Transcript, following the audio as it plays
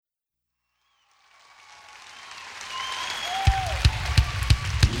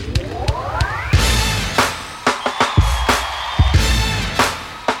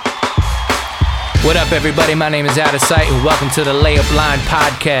up, everybody? My name is Outasight, and welcome to the Layup Line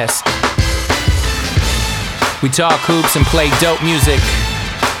podcast. We talk hoops and play dope music.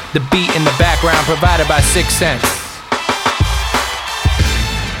 The beat in the background provided by 6 Cents.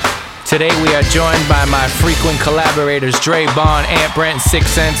 Today we are joined by my frequent collaborators Dre Bond, Brent, and 6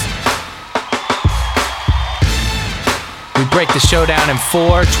 Cents. We break the show down in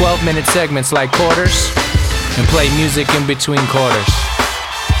 4 12-minute segments like quarters and play music in between quarters.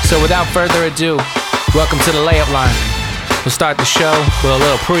 So without further ado, welcome to the Layup Line. We'll start the show with a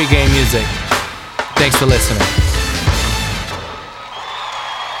little pre-game music. Thanks for listening.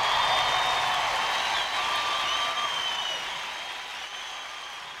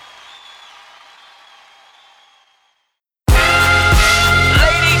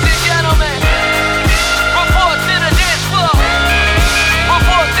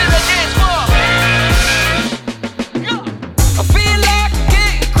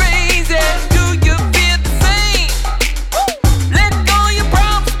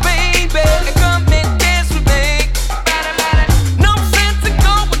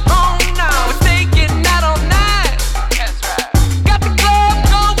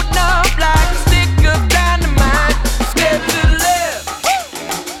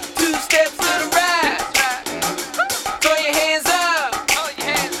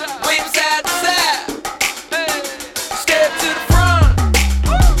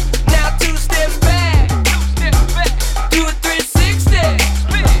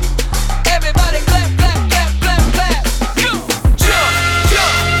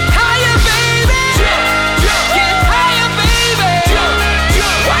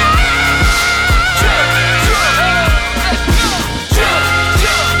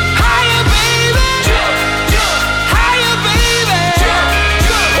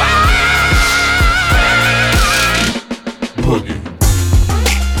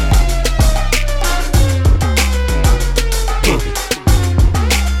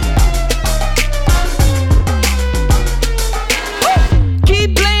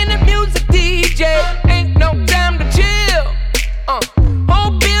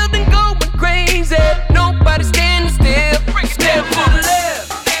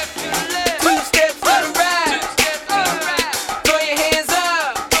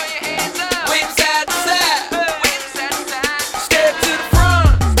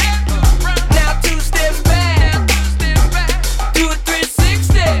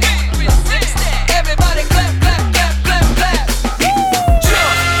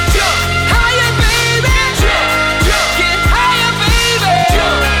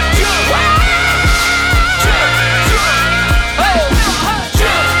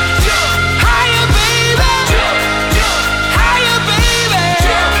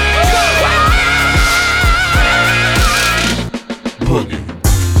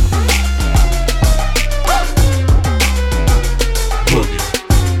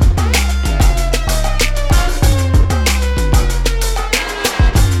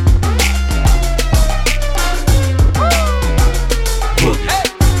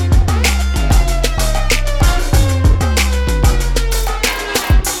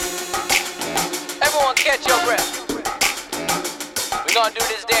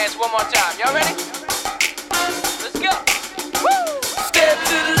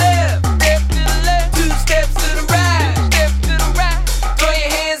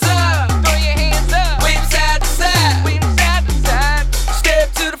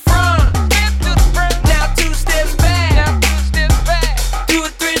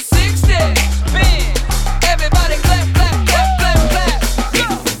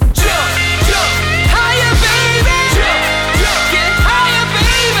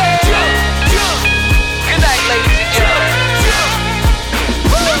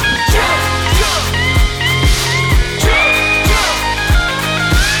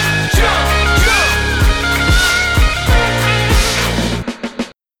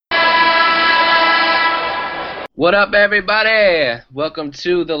 What up, everybody? Welcome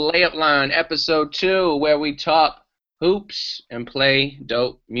to the Layup Line, episode 2, where we talk hoops and play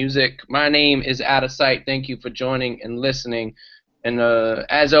dope music. My name is Outasight. Thank you for joining and listening. And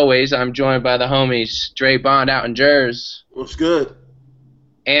as always, I'm joined by the homies, Dre Bond out in Jersey. What's good?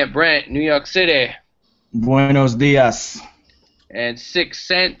 And Brent, New York City. Buenos dias. And 6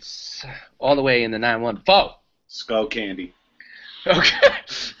 Cents, all the way in the 914. Skull Candy. Okay.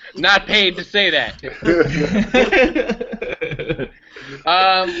 Not paid to say that.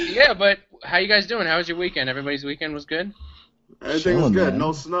 Yeah, but how you guys doing? How was your weekend? Everybody's weekend was good? Everything was good. Man.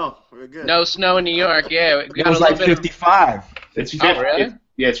 No snow. We're good. No snow in New York. Yeah, it was like 55. It's 50. Oh, really?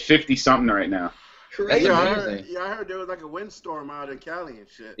 It's 50 something right now. That's Yeah, amazing. I heard there was like a windstorm out in Cali and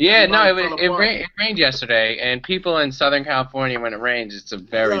shit. Yeah, no, Everybody fell apart. it rained yesterday, and people in Southern California, when it rains, it's a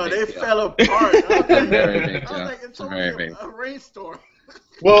very Yo, big they deal. fell apart. It's a very big I deal. was like, it's a only very big. a rainstorm.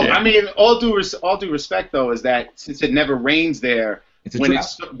 Well, Yeah. I mean, all due respect though is that since it never rains there, It's a when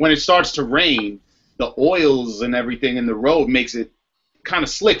drought. it starts to rain, the oils and everything in the road makes it kind of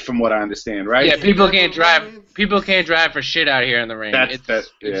slick, from what I understand, right? Yeah, people can't drive. rains. People can't drive for shit out here in the rain.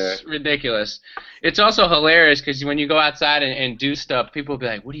 It's ridiculous. It's also hilarious because when you go outside and do stuff, people will be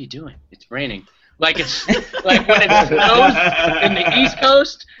like, "What are you doing? It's raining." Like it's like when it snows in the East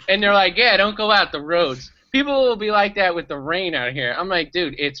Coast, and they're like, "Yeah, don't go out the roads." People will be like that with the rain out here. I'm like,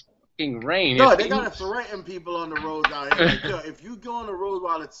 dude, it's fucking rain. No, It's- they gotta threaten people on the roads out here. Like, yo, if you go on the road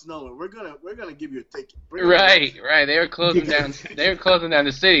while it's snowing, we're gonna give you a ticket. Bring it Right. on. They were closing down. They were closing down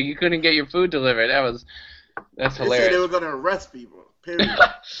the city. You couldn't get your food delivered. That's They said hilarious. they were gonna arrest people. Period.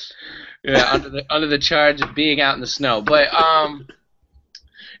 Yeah, under the charge of being out in the snow. But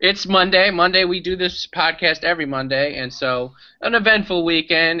it's Monday. Monday we do this podcast every Monday, and so an eventful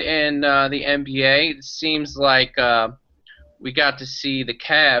weekend in the NBA. It seems like we got to see the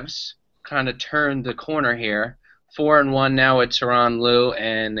Cavs kind of turn the corner here. 4-1 now with Tyronn Lue,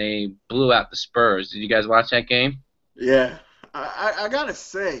 and they blew out the Spurs. Did you guys watch that game? Yeah, I gotta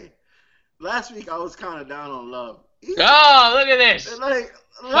say, last week I was kind of down on Love. Oh, look at this! Like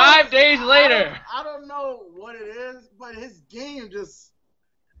 5 days later. I don't know what it is, but his game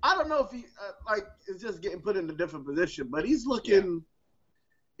just—I don't know if he is just getting put in a different position, but he's looking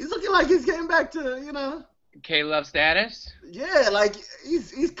like he's getting back to K-Love status? yeah, like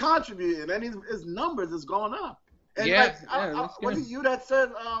he's contributing and his numbers is going up. And Yeah, that's was good. it you that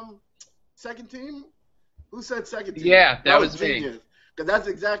said second team? Who said second team? Yeah, that was me. genius. Because that's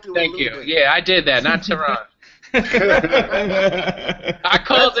exactly what Thank Lou you. did. Yeah, I did that, not Tyronn. I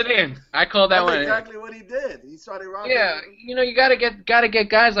called it in. I called that That's one exactly what he did. He started in. rocking. Yeah, you gotta get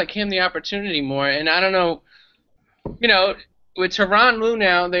guys like him the opportunity more. And I don't know, with Tyronn Lue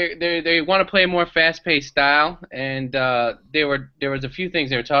now, they want to play a more fast-paced style. And there was a few things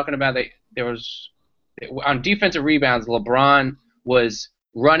they were talking about. There was on defensive rebounds, LeBron was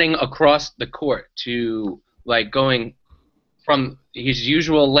running across the court to going from his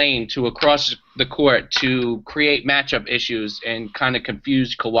usual lane to across the court to create matchup issues and kind of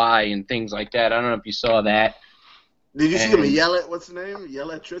confuse Kawhi and things like that. I don't know if you saw that. Did you see him yell at what's the name?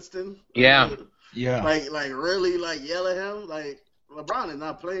 Yell at Tristan? Yeah. Yeah. Like really yell at him? Like LeBron is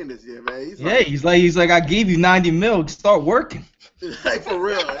not playing this year, man. He's like, I gave you 90 mil. Start working. Like for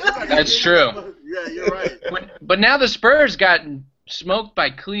real. It's like That's true. Yeah, you're right. But now the Spurs got smoked by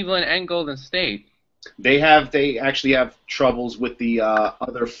Cleveland and Golden State. They actually have troubles with the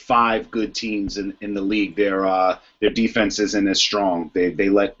other 5 good teams in the league. Their defense isn't as strong. They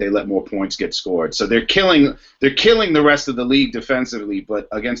let more points get scored. So they're killing the rest of the league defensively, but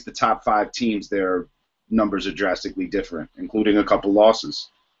against the top 5 teams, their numbers are drastically different, including a couple losses.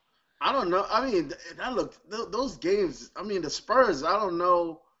 I don't know. I mean, those games. I mean, the Spurs. I don't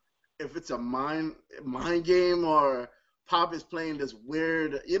know if it's a mind game or Pop is playing this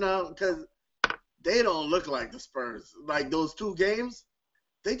weird, because they don't look like the Spurs. Like those 2 games,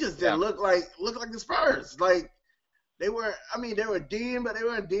 they just didn't look like the Spurs. Like they were. I mean, they were Dean, but they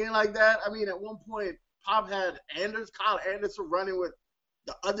weren't Dean like that. I mean, at one point, Pop had Kyle Anderson running with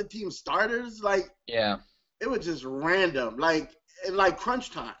the other team starters. Like it was just random. Like in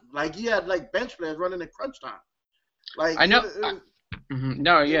crunch time. Like he had bench players running in crunch time. Like I know.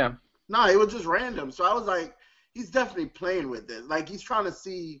 No, it was just random. So I was like, he's definitely playing with it. Like he's trying to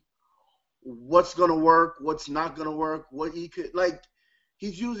see what's gonna work, what's not gonna work, what he could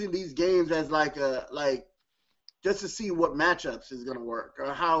he's using these games as just to see what matchups is gonna work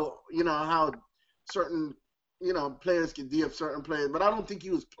or how certain players can deal with certain players. But I don't think he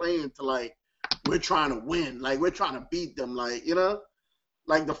was playing to we're trying to win, we're trying to beat them,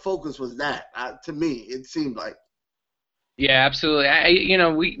 the focus was that. To me, it seemed like. Yeah,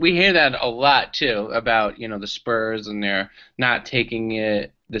 absolutely. We hear that a lot too about the Spurs and they're not taking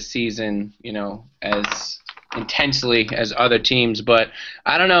the season as intensely as other teams. But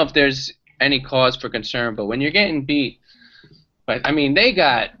I don't know if there's any cause for concern. But when you're getting beat, they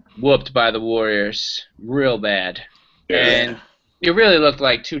got whooped by the Warriors real bad, and it really looked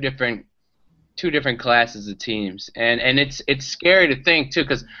like two different classes of teams, and it's scary to think too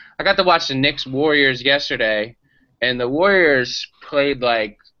because I got to watch the Knicks Warriors yesterday. And the Warriors played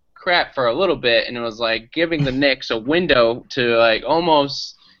like crap for a little bit, and it was giving the Knicks a window to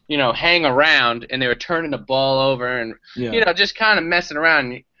almost hang around, and they were turning the ball over and just kind of messing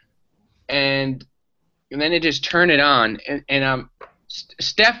around, and then they just turn it on, and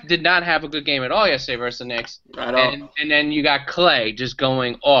Steph did not have a good game at all yesterday versus the Knicks. And then you got Clay just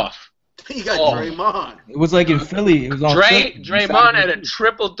going off. you got Draymond. It was like in Philly. It was on Draymond had a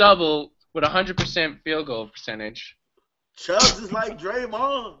triple-double with 100% field goal percentage. Chubbs is like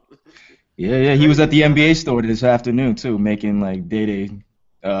Draymond. Yeah. He was at the NBA store this afternoon too, making like day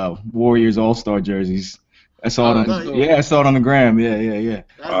Warriors All-Star jerseys. I saw it on. Cool. Yeah, I saw it on the gram. Yeah.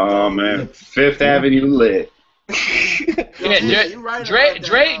 Oh man, Fifth Avenue lit. Dre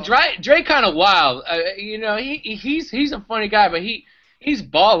kind of wild. He's a funny guy, but he's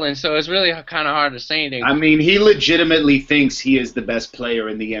balling, so it's really kind of hard to say anything. I mean, he legitimately thinks he is the best player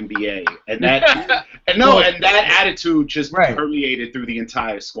in the NBA, and that that attitude just permeated through the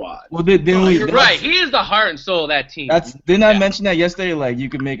entire squad. Well, you're right. He is the heart and soul of that team. Didn't I mention that yesterday? Like, you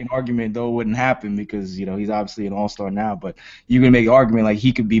could make an argument, though it wouldn't happen because he's obviously an all-star now, but you can make an argument like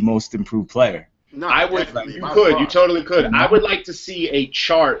he could be most improved player. No, I would. You totally could. I would like to see a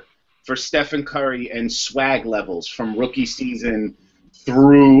chart for Stephen Curry and swag levels from rookie season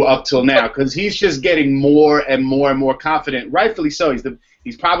through up till now, because he's just getting more and more confident. Rightfully so.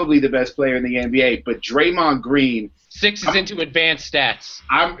 He's probably the best player in the NBA. But Draymond Green, 6 is into advanced stats.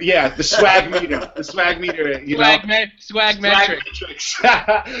 The swag meter, swag metrics.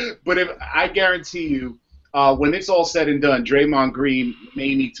 But I guarantee you, when it's all said and done, Draymond Green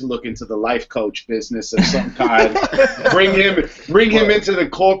may need to look into the life coach business of some kind. bring him into the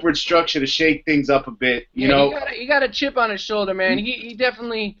corporate structure to shake things up a bit. You know, he got a chip on his shoulder, man. He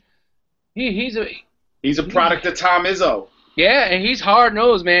definitely he's a product of Tom Izzo. Yeah, and he's hard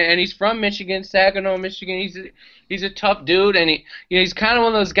nosed, man. And he's from Michigan, Saginaw, Michigan. He's a tough dude, and he's kind of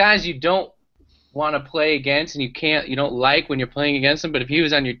one of those guys you don't want to play against, and you don't like when you're playing against him. But if he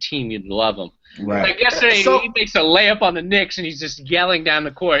was on your team, you'd love him. Right. Like yesterday, he makes a layup on the Knicks, and he's just yelling down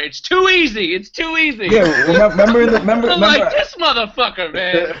the court. It's too easy. It's too easy. Yeah, remember like this motherfucker,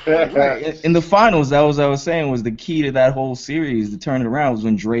 man. Right. In the finals, that was I was saying was the key to that whole series. To turn it around was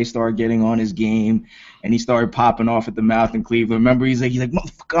when Dre started getting on his game, and he started popping off at the mouth in Cleveland. Remember, he's like,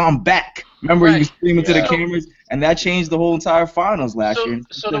 motherfucker, I'm back. Remember, he was screaming to the cameras, and that changed the whole entire finals last year.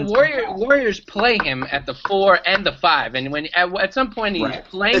 So the Warriors play him at the 4 and the 5, and when at some point he's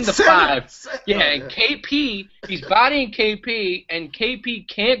playing the 5. Yeah, and KP, he's bodying KP, and KP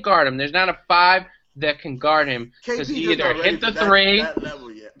can't guard him. There's not a 5 that can guard him because he either hit the 3,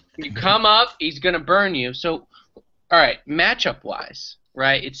 you come up, he's gonna burn you. So, all right, matchup wise,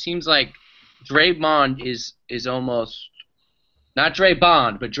 right? It seems like Dre Bond is almost. Not Dre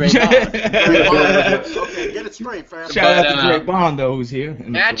Bond, but Dre Bond. Okay, get it straight, fam. Shout out to Dre Bond, though, who's here.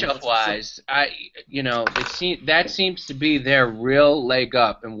 Matchup-wise, that seems to be their real leg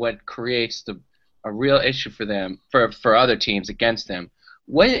up and what creates a real issue for them, for other teams against them.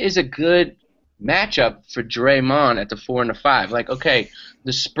 What is a good matchup for Draymond at the 4 and the 5? Like, okay,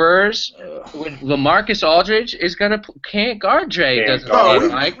 the Spurs with LaMarcus Aldridge can't guard Dre.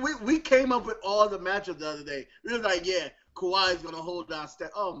 We came up with all the matchups the other day. We were like, Kawhi's gonna hold down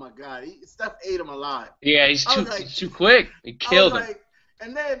Steph. Oh my God, Steph ate him alive. Yeah, he's too quick. He killed him.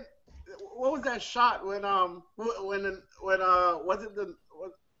 And then what was that shot when the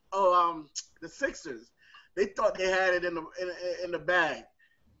Sixers? They thought they had it in the bag,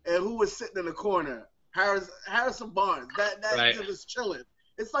 and who was sitting in the corner? Harrison Barnes. That kid was chilling.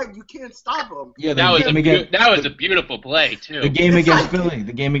 It's like you can't stop him. Yeah, that was a beautiful play too. The game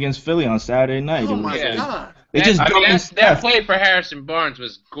against Philly on Saturday night. Oh my God. That play for Harrison Barnes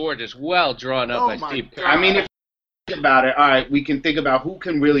was gorgeous, well drawn up by Steve Kerr. I mean, if you think about it, all right, we can think about who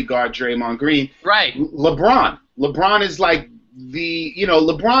can really guard Draymond Green. Right. LeBron. LeBron is like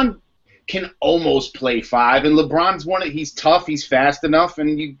LeBron can almost play 5, and LeBron's he's tough, he's fast enough,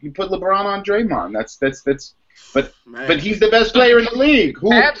 and you put LeBron on Draymond. But he's the best player in the league.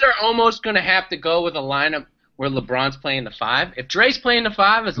 Cavs are almost going to have to go with a lineup where LeBron's playing the 5. If Dre's playing the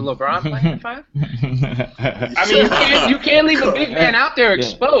 5, is LeBron playing the 5? I mean, you can't leave a big man out there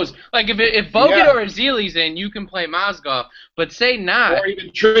exposed. Like if Bogut or Ezeli's in, you can play Mozgov, but say not. Or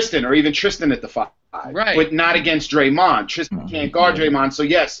even Tristan at the 5. Right. But not against Draymond. Tristan can't guard Draymond. So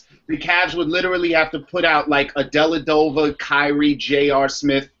yes, the Cavs would literally have to put out like a Deladova, Kyrie, J.R.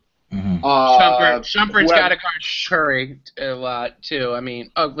 Smith. Mm-hmm. Shumpert's got to guard Curry a lot too. I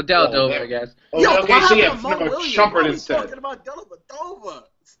mean, Deladova, I guess. Shumpert instead. Talking about Deladova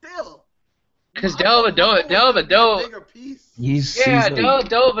still. Because Deladova,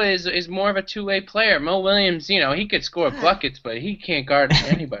 Dova is more of a two-way player. Mo Williams, he could score buckets, but he can't guard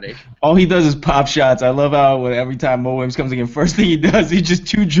anybody. All he does is pop shots. I love how every time Mo Williams comes in, first thing he does, he just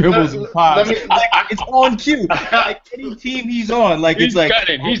 2 dribbles and pops. It's on cue. Like any team he's on, he's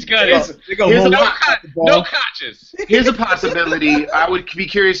gutting. No conscious. Here's a possibility. I would be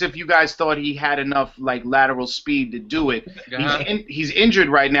curious if you guys thought he had enough lateral speed to do it. He's injured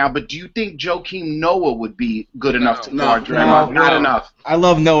right now, but do you think Joakim Noah would be good enough to guard Draymond? Not enough. I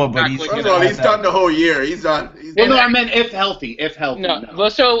love Noah, but he's done the whole year. He's done. I meant if healthy. No. Well,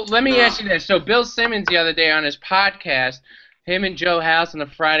 so let me ask you this. So Bill Simmons the other day on his podcast, him and Joe House on the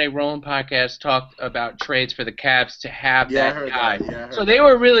Friday Rolling podcast talked about trades for the Cavs to have that guy. So they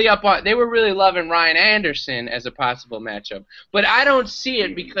were really loving Ryan Anderson as a possible matchup. But I don't see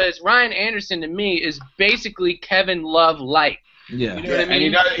it because Ryan Anderson to me is basically Kevin Love light. Yeah. You know what I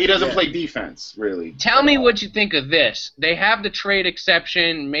mean? And he doesn't play defense, really. Tell me what you think of this. They have the trade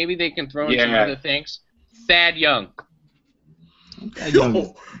exception. Maybe they can throw in some other things. Thad Young. I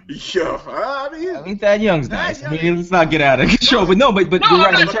mean, Thad Young's nice. Let's not get out of control. But you're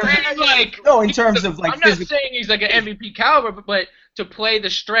right. In terms of I'm not saying he's like an MVP caliber, but to play the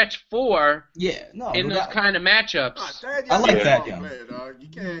stretch 4 in those kind of matchups. I like Thad Young. You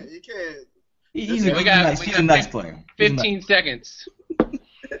can't. He's a nice player. 15 seconds.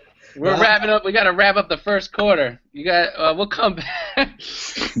 We're wrapping up. We got to wrap up the first quarter. We'll come back.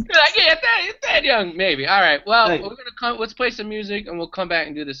 Thad Young, maybe. All right. Well, we're gonna let's play some music, and we'll come back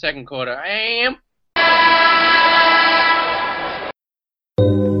and do the second quarter. I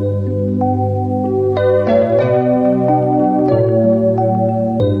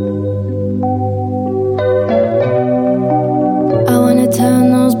wanna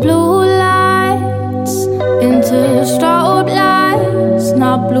turn those blue lights into strobe lights,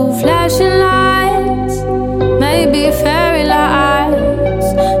 not blue flashing lights, maybe fairy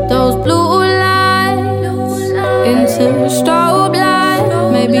lights. Those blue lights into strobe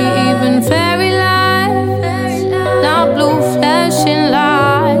lights, maybe even fairy lights, not blue flashing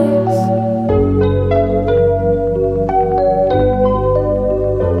lights.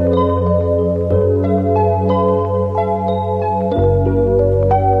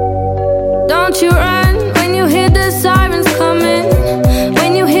 Don't you run when you hear the sirens coming.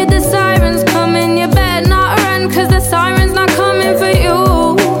 When you hear the sirens coming, you better not run, 'cause the siren's not coming for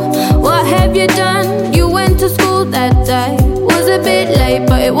you. What have you done? You went to school that day. Was a bit late,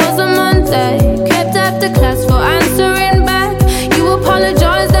 but it was a Monday. Kept after class for answering back. You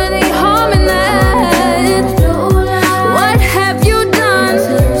apologized, any harm in that? What have you done?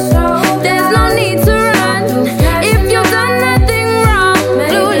 There's no need to run. If you've done nothing wrong,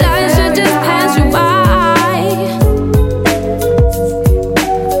 blue lights should just pass you by.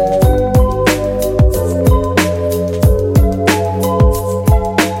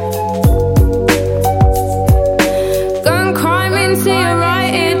 Gun crime into your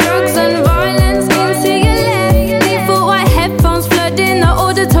right ear, drugs and violence into your left. Default white headphones flooding the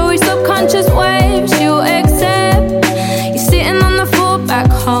auditory subconscious waves you accept. You're sitting on the floor back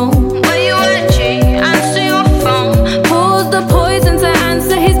home. Where you at, G? Answer your phone. Pause the poison to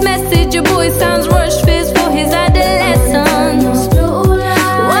answer his message. Your boy sounds rushed fierce for his adolescence.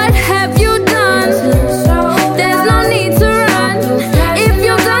 What have you done? There's no need to run. If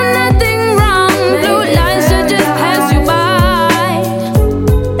you've done nothing wrong, blue lights should just pass you by.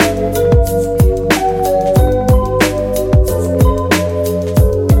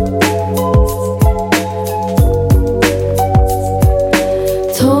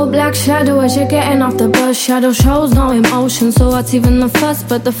 Tall black shadow as you're getting off the bus. Shadow shows no emotion, so what's even the fuss?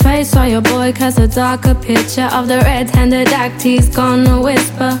 But the face of your boy casts a darker picture of the red-handed act he's gonna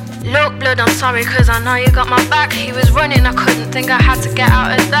whisper. Look, blood, I'm sorry, 'cause I know you got my back. He was running, I couldn't think I had to get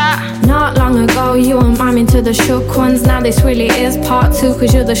out of that. Not long ago, you were miming to the shook ones. Now this really is part 2,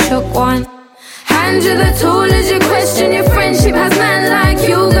 'cause you're the shook one. Hand you the tool as you question your friendship. Has men like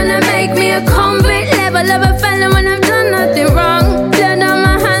you gonna make me a convict? Level of a felon when I've done nothing wrong. Blood on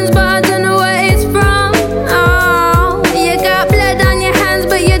my hands, but I don't know where it's from. Oh, you got blood on your hands,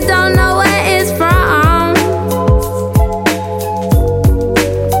 but you don't know where it's from.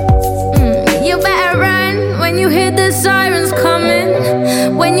 You better run when you hear the sirens coming.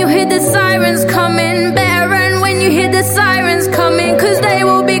 When you hear the sirens coming, better run when you hear the sirens coming, 'cause they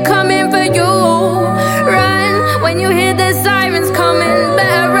will be coming for you. Run when you hear the sirens coming.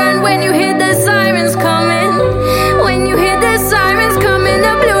 Better run when you hear the sirens coming. When you hear the sirens coming,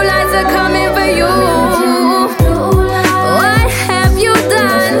 the blue lights are coming for you. What have you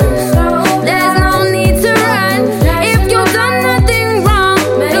done? There's no need to run. If you've done nothing wrong,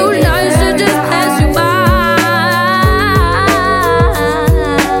 blue lights should just pass you by.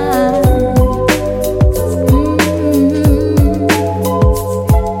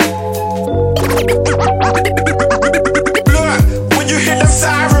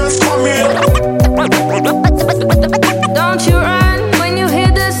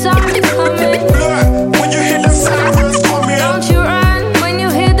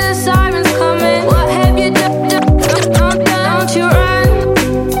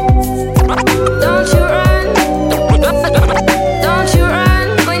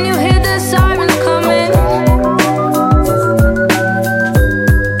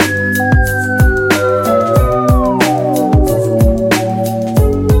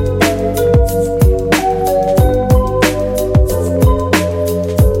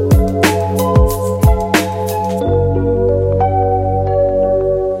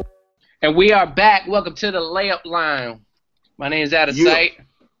 And we are back. Welcome to the Layup Line. My name is Outasight.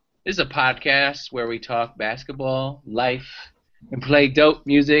 This is a podcast where we talk basketball, life, and play dope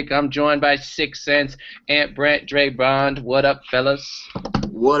music. I'm joined by 6 Sense, Aunt Brent, Dre Bond. What up, fellas?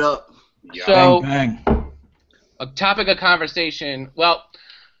 What up? So, bang, bang. A topic of conversation. Well,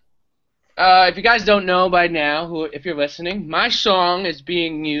 if you guys don't know by now, if you're listening, my song is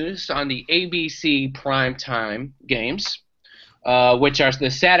being used on the ABC primetime games, which are the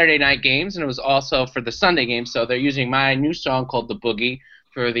Saturday night games, and it was also for the Sunday games. So they're using my new song called The Boogie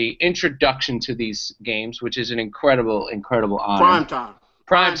for the introduction to these games, which is an incredible, incredible honor.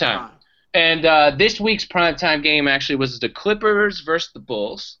 Primetime. And this week's primetime game actually was the Clippers versus the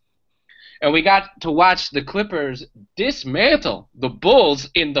Bulls. And we got to watch the Clippers dismantle the Bulls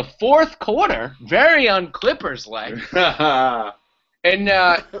in the fourth quarter, very un-Clippers-like. And,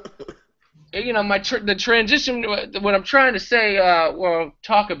 you know, the transition, what I'm trying to say,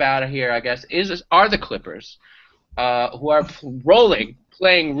 talk about here, I guess, are the Clippers, who are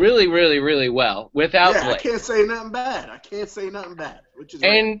playing really, really, really well without Blake. I can't say nothing bad. Which is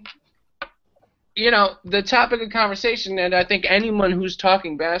right. You know, the topic of conversation, and I think anyone who's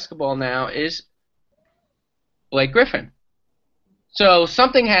talking basketball now, is Blake Griffin. So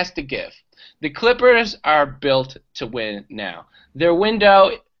something has to give. The Clippers are built to win now. Their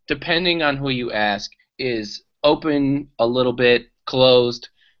window, depending on who you ask, is open a little bit, closed,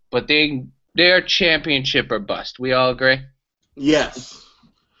 but they're championship or bust. We all agree? Yes.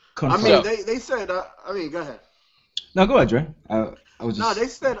 Confirmed. I mean, they said, go ahead. No, go ahead, Dre. I was just... No, they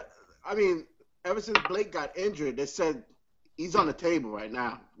said, ever since Blake got injured, they said he's on the table right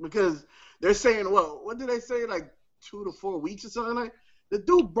now. Because they're saying, what did they say, like 2 to 4 weeks or something like? The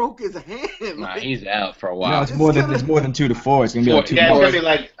dude broke his hand. Nah, he's out for a while. No, it's more than 2 to 4. It's gonna be like 2 Yeah, more. it's gonna be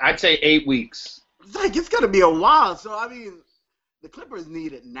like, I'd say 8 weeks. It's gonna be a while. So the Clippers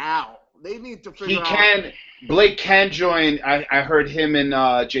need it now. They need to figure out. Blake can join. I heard him and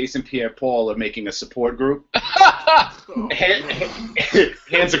Jason Pierre-Paul are making a support group.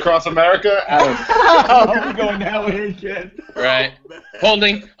 Hands across America. I'm going that way again. Right.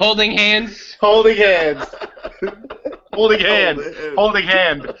 Holding hands. Holding hands. Holding hand. Holding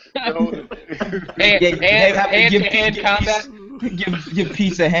hand. Hand combat. Give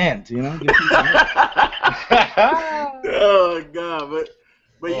peace a hand, you know? Oh God,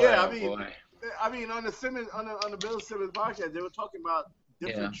 but yeah, boy. on the Simmons on the Bill Simmons podcast, they were talking about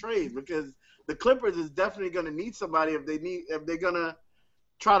different trades because the Clippers is definitely gonna need somebody if they're gonna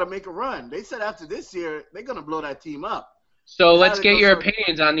try to make a run. They said after this year they're gonna blow that team up. So let's get your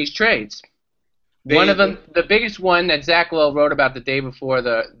opinions on these trades. One of them, the biggest one that Zach Lowe wrote about the day before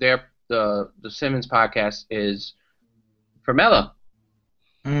the Simmons podcast is for Melo.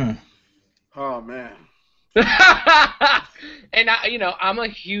 Oh man. And I'm a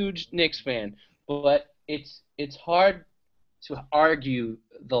huge Knicks fan, but it's hard to argue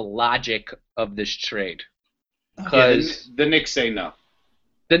the logic of this trade because the Knicks say no.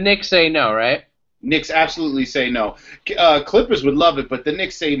 The Knicks say no, right? Knicks absolutely say no. Clippers would love it, but the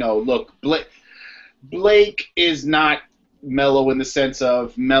Knicks say no. Look, Blake is not Melo in the sense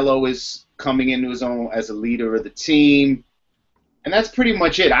of Melo is coming into his own as a leader of the team, and that's pretty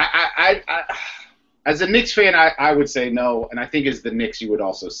much it. I as a Knicks fan, I would say no, and I think as the Knicks, you would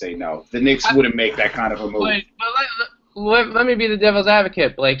also say no. The Knicks wouldn't make that kind of a move. But let me be the devil's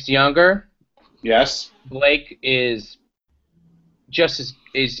advocate. Blake's younger. Yes. Blake is just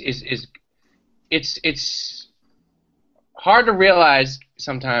it's hard to realize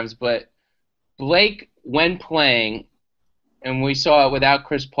sometimes, but Blake, when playing, and we saw it without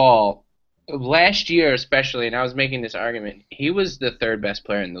Chris Paul, last year especially, and I was making this argument, he was the third best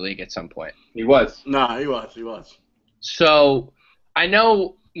player in the league at some point. He was. Nah, he was. So I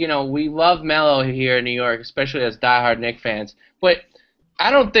know, we love Melo here in New York, especially as diehard Knicks fans, but I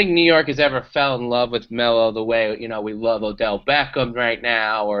don't think New York has ever fell in love with Melo the way, we love Odell Beckham right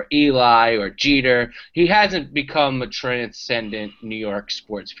now, or Eli, or Jeter. He hasn't become a transcendent New York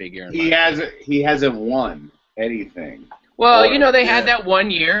sports figure. He hasn't won anything. Well, they had that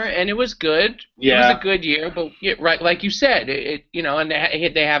 1 year, and it was good. Yeah. It was a good year, but right, like you said, and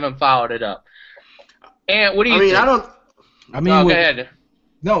they haven't followed it up. And what do you think? Go ahead.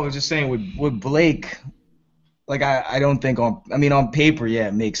 No, I was just saying with Blake, like I don't think on paper, yeah,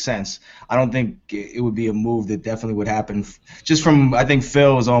 it makes sense. I don't think it would be a move that definitely would happen. Just from, I think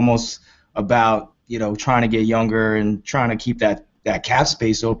Phil is almost about, trying to get younger and trying to keep that cap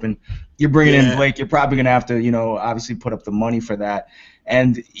space open. You're bringing in Blake, you're probably going to have to, obviously put up the money for that.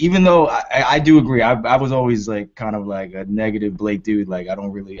 And even though I do agree, I was always like kind of like a negative Blake dude. Like I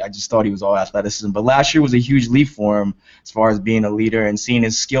just thought he was all athleticism. But last year was a huge leap for him as far as being a leader and seeing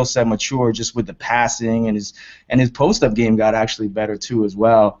his skill set mature just with the passing, and his post-up game got actually better too as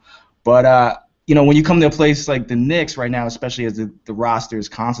well. But when you come to a place like the Knicks right now, especially as the roster is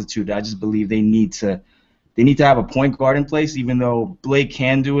constituted, I just believe they need to have a point guard in place. Even though Blake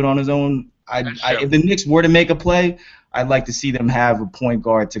can do it on his own, if the Knicks were to make a play, I'd like to see them have a point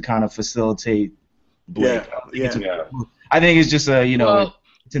guard to kind of facilitate Blake. I think it's just the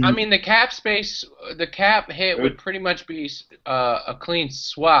cap hit would pretty much be a clean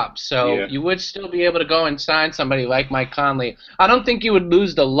swap, so you would still be able to go and sign somebody like Mike Conley. I don't think you would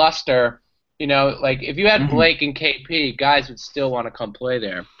lose the luster. Like if you had Blake and KP, guys would still want to come play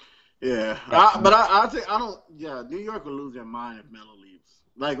there. Yeah, I think I don't. Yeah, New York will lose their mind if Melo leaves.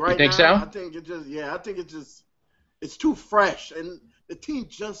 Like right now, so? I think it's too fresh, and the team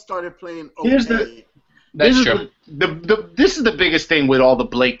just started playing okay. That's true. This is the biggest thing with all the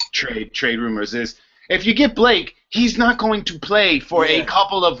Blake trade rumors is if you get Blake, he's not going to play for a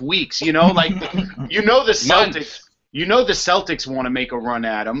couple of weeks. Like the Celtics. The Celtics want to make a run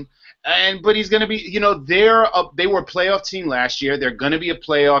at him. But he's going to be, they were a playoff team last year. They're going to be a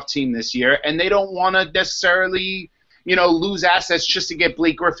playoff team this year, and they don't want to necessarily, lose assets just to get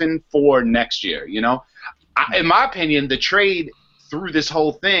Blake Griffin for next year. In my opinion, the trade through this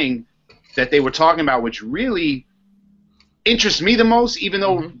whole thing that they were talking about, which really interests me the most, even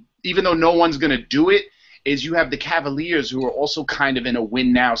though no one's going to do it, is you have the Cavaliers who are also kind of in a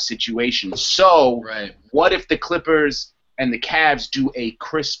win-now situation. So what if the Clippers and the Cavs do a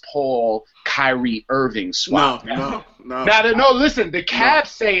Chris Paul, Kyrie Irving swap? No. Listen, the Cavs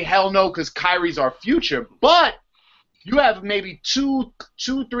say hell no because Kyrie's our future, but you have maybe 2-3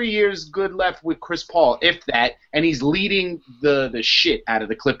 years good left with Chris Paul, if that, and he's leading the shit out of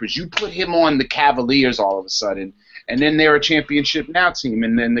the Clippers. You put him on the Cavaliers all of a sudden, and then they're a championship now team,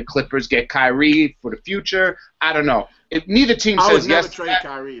 and then the Clippers get Kyrie for the future. I don't know. If neither team says yes. I would never trade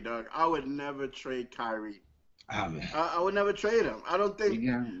Kyrie, dog. I would never trade Kyrie. I would never trade him. I don't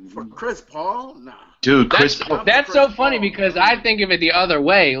think for Chris Paul, nah. Dude, Chris Paul. That's so funny because I think of it the other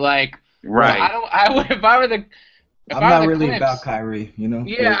way. Like, if I were the I'm not really Clips, about Kyrie,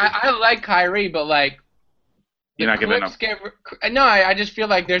 Yeah, I like Kyrie, but like, you're not giving up. No, I just feel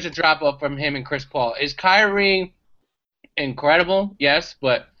like there's a drop off from him and Chris Paul. Is Kyrie incredible? Yes,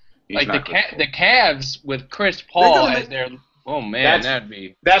 but like the Cavs with Chris Paul as their that'd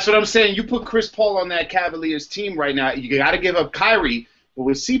be. That's what I'm saying. You put Chris Paul on that Cavaliers team right now. You got to give up Kyrie. But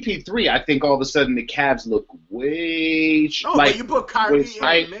with CP3, I think all of a sudden the Cavs look way. But you put Kyrie in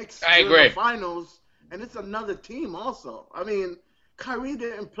the mix I agree. The finals. And it's another team also. I mean, Kyrie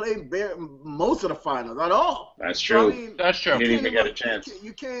didn't play most of the finals at all. That's true. So, I mean, that's true. He didn't even get a chance.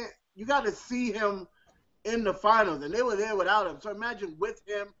 You got to see him in the finals, and they were there without him. So imagine with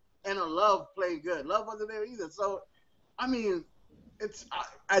him and a Love playing good. Love wasn't there either. So, I mean, it's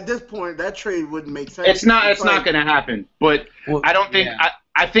at this point that trade wouldn't make sense. It's not going to happen. But I don't think. Yeah.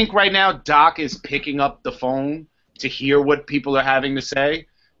 I think right now Doc is picking up the phone to hear what people are having to say.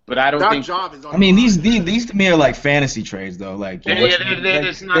 But I don't think. Job is on these to me are like fantasy trades though. Like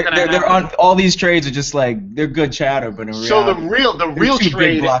it's not gonna happen. All these trades are just like they're good chatter, but in reality, so the real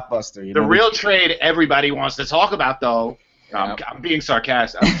trade, blockbuster. The real trade everybody wants to talk about though. I'm being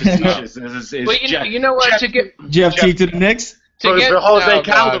sarcastic. I'm facetious. But you know what? Jeff T to the Knicks. For Jose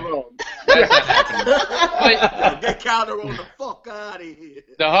Calderon. That's not happening. Get Calderon the fuck out of here.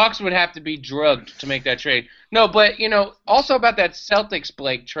 The Hawks would have to be drugged to make that trade. No, but also about that Celtics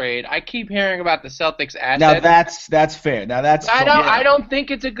Blake trade. I keep hearing about the Celtics assets. Now that's fair. Now that's. I don't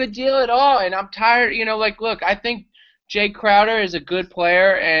think it's a good deal at all, and I'm tired. Look, I think Jay Crowder is a good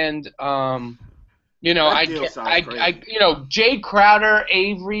player, and Jay Crowder,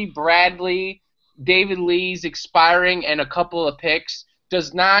 Avery, Bradley, David Lee's expiring, and a couple of picks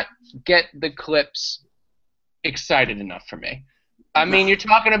does not get the Clips excited enough for me. I mean, you're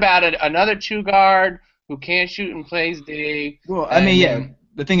talking about another two guard who can't shoot and plays D. Well, I mean, yeah.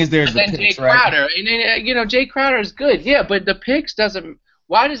 The thing is, there's the picks, Jay Crowder, and Jay Crowder is good, yeah, but the picks doesn't.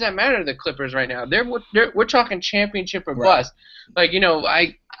 Why does that matter to the Clippers right now? We're talking championship or bust. Like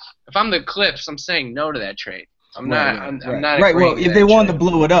if I'm the Clips, I'm saying no to that trade. I'm not. Right. Well, if they wanted to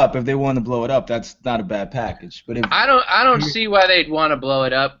blow it up, that's not a bad package. But I don't see why they'd want to blow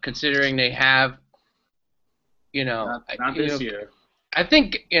it up, considering they have. Not this year. I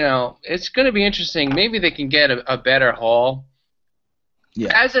think it's going to be interesting. Maybe they can get a better haul.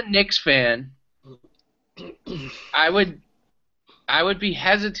 Yeah. As a Knicks fan, I would be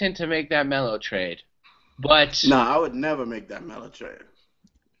hesitant to make that Melo trade, but no, I would never make that Melo trade.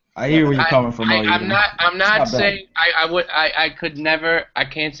 I hear where you're coming from. I'm not It's not saying I could never. I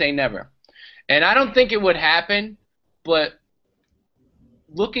can't say never, and I don't think it would happen. But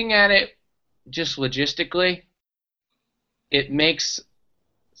looking at it just logistically, it makes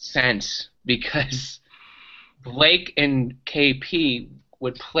sense because Blake and KP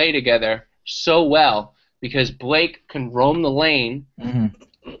would play together so well because Blake can roam the lane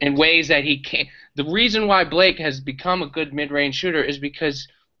in ways that he can't. The reason why Blake has become a good mid-range shooter is because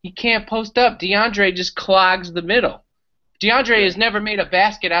he can't post up. DeAndre just clogs the middle. DeAndre has never made a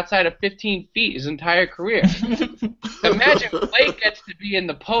basket outside of 15 feet his entire career. Imagine Blake gets to be in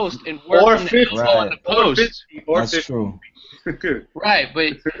the post and work on the post. That's true. Right,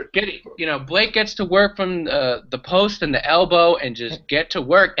 but Blake gets to work from the post and the elbow and just get to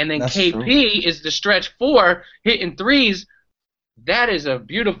work, and then That's KP true. is the stretch four hitting threes. That is a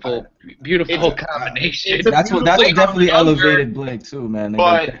beautiful combination. That's what definitely elevated Blake too, man.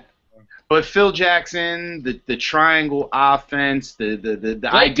 But Phil Jackson, the triangle offense, the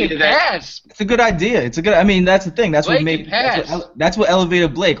idea that it's a good idea. I mean, that's the thing. That's Blake that's what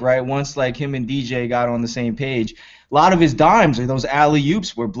elevated Blake, right? Once like him and DJ got on the same page, a lot of his dimes are those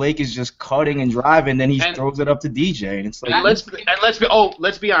alley-oops where Blake is just cutting and driving, then he throws it up to DJ, and it's like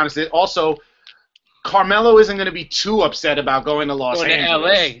let's be honest. Also, Carmelo isn't going to be too upset about going to Los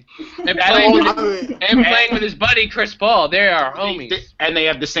Angeles. LA and playing with his buddy Chris Paul. They are homies. And they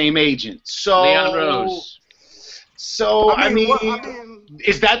have the same agent. So Leon Rose. So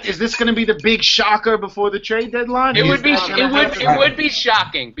is this going to be the big shocker before the trade deadline? It would be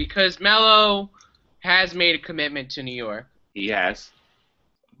shocking because Melo has made a commitment to New York. He has.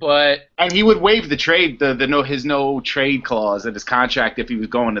 And he would waive the trade, his no trade clause in his contract if he was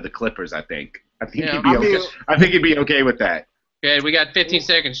going to the Clippers, I think. I think he'd be okay with that. Okay, we got 15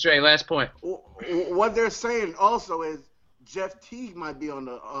 seconds straight. Last point. What they're saying also is Jeff Teague might be on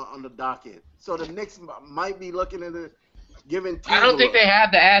the docket, so the Knicks might be looking at giving Teague. I don't think they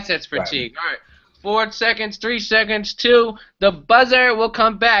have the assets for Teague. All right, 4 seconds, 3 seconds, 2. The buzzer will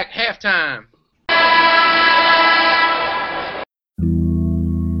come back. Halftime.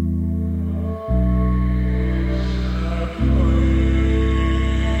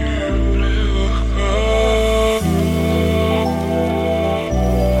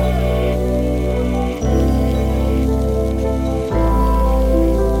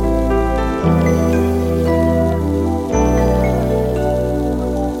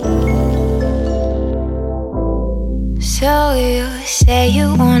 So you say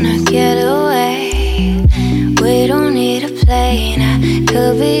you wanna get away. We don't need a plane, I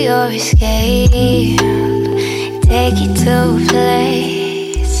could be your escape. Take you to a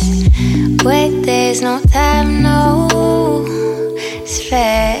place where there's no time, no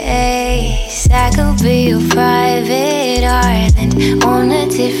space. I could be your private island on a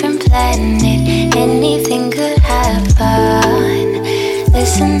different planet. Anything could happen.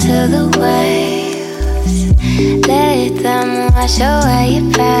 Listen to the waves. Let them wash away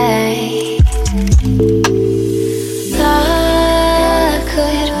your pain. Love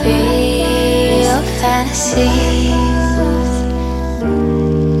could be your fantasy.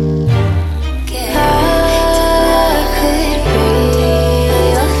 Love could be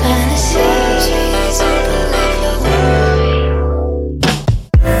your fantasy.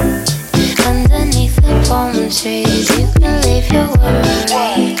 Underneath the palm trees, you can leave your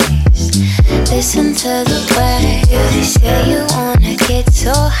worries. Listen to the way you say you wanna get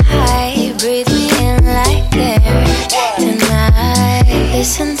so high. Breathe me in like air tonight.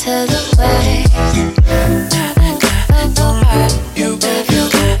 Listen to the way you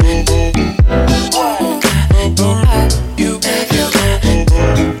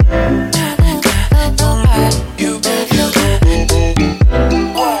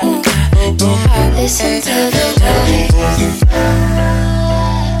listen to the way.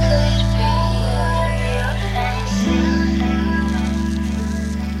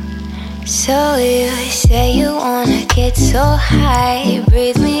 So you say you wanna get so high.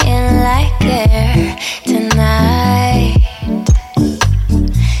 Breathe me in like air tonight.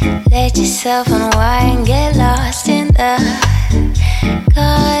 Let yourself unwind, get lost in the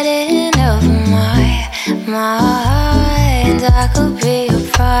garden of my mind. I could be your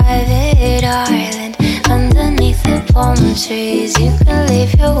private island underneath the palm trees. You can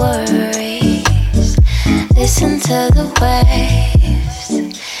leave your worries. Listen to the waves.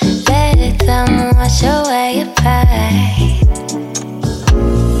 Let them wash away your pain.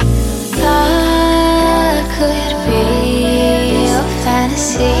 Love could be your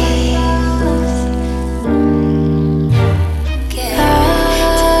fantasy.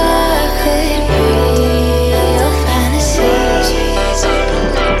 Love could be your fantasy.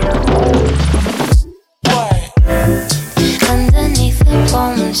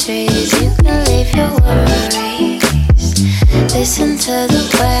 palm trees. You can leave your worries. Listen to the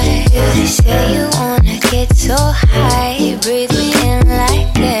waves. They say you wanna get so high. Breathe me in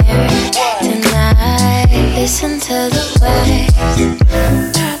like air tonight. Listen to the waves. You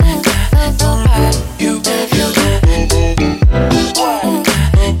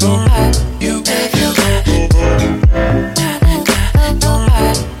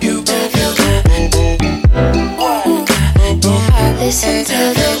listen to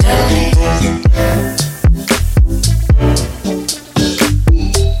the waves.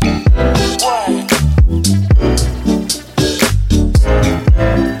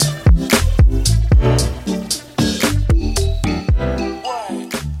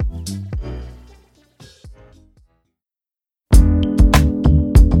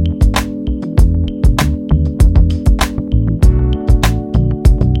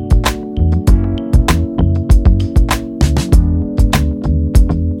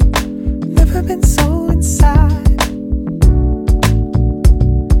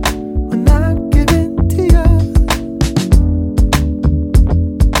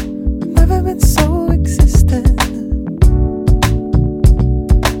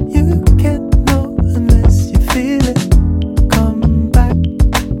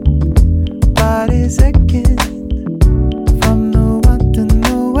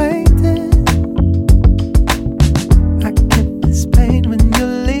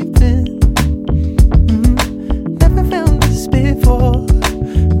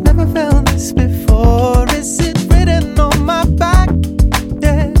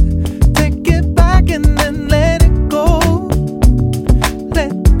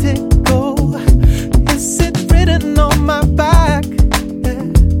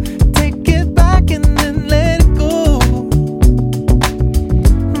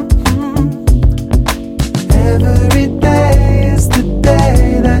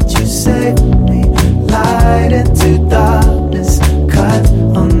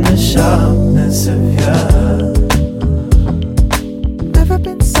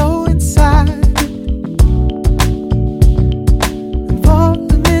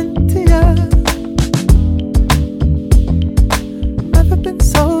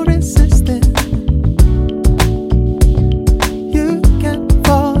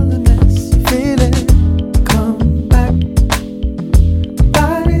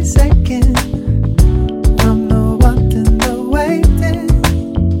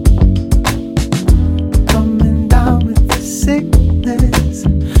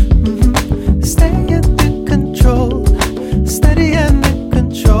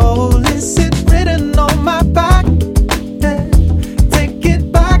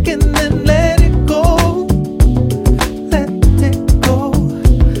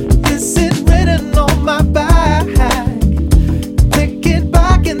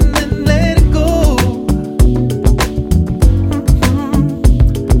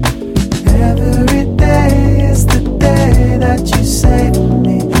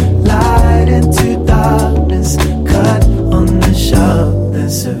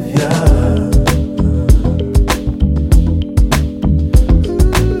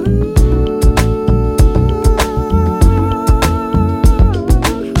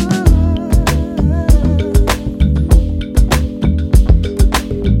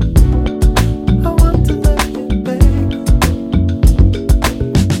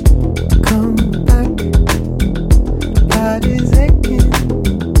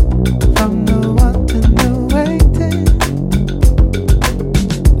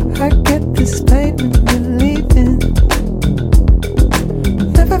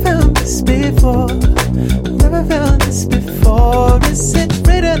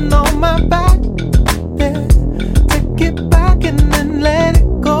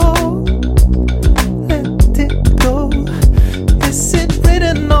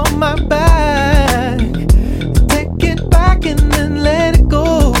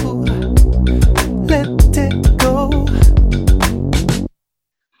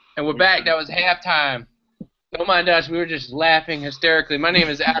 back. That was halftime. Don't mind us. We were just laughing hysterically. My name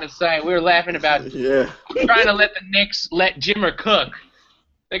is Outasight. We were laughing about trying to let the Knicks let Jimmer cook.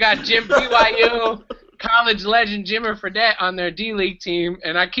 They got BYU college legend Jimmer Fredette on their D-League team,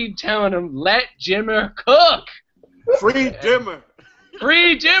 and I keep telling them, let Jimmer cook. Free Jimmer.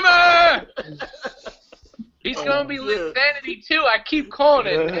 Free Jimmer! He's going to be Linsanity, too. I keep calling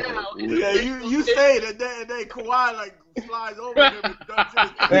it now. Yeah, you say it, and then Kawhi, like, flies over him.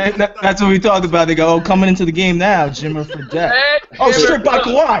 That's what we talked about. They go, coming into the game now, Jimmer Fredette. Stripped by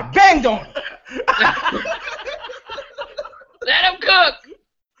Kawhi. Banged on him. Let him cook.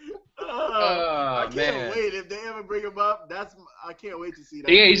 I can't man. wait if they ever bring him up. I can't wait to see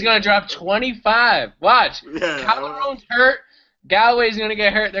that. Yeah, he's gonna drop 25. Watch. Yeah. Calderon's hurt. Galloway's gonna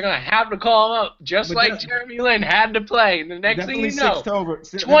get hurt. They're gonna have to call him up, just But like Jeremy Lin had to play. And the next thing you know,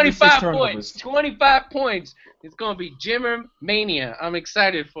 25 points. 25 points. It's gonna be Jimmer Mania. I'm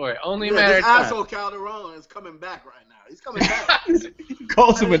excited for it. Only Yeah, matter this of time. asshole Calderon is coming back right now. He's coming back. He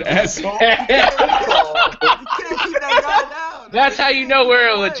calls him an asshole. You can't keep that guy down. That's how you know we're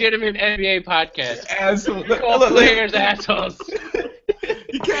a legitimate NBA podcast. Asshole. We call players assholes.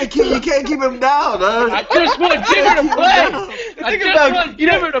 You can't keep him down, huh? I just want Jimmer to play. I just want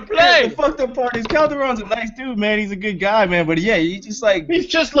Jimmer to play. The fucked up part is Calderon's a nice dude, man. He's a good guy, man. But yeah, he just like.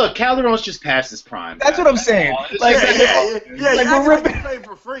 Look, Calderon's just past his prime. That's what I'm saying. Like, Yeah, like you we're act like ripping. he's playing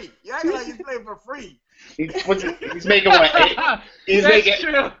for free. You act like he's playing for free. he's making what? That's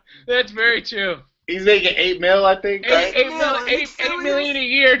true. That's very true. He's making $8 million, I think. Right? $8 million a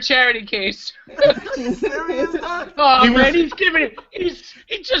year charity case. You serious, huh? Oh man, he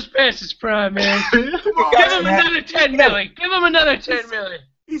just passed his prime, man. Give him another $10 million. Give him another $10 million.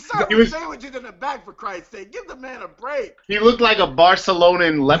 He's serving sandwiches in the back, for Christ's sake. Give the man a break. He looked like a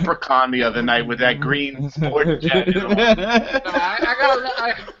Barcelonan leprechaun the other night with that green sport jacket on.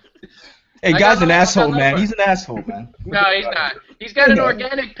 Hey, guy's an asshole, man. He's an asshole, man. No, he's not. He's got an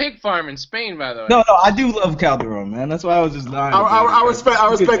organic pig farm in Spain, by the way. No, I do love Calderon, man. That's why I was just lying. I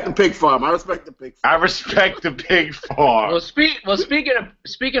respect the pig farm. I respect the pig farm. I respect the pig farm. Well,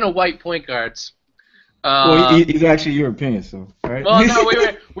 speaking of white point guards. He's actually European, so right. Well, no,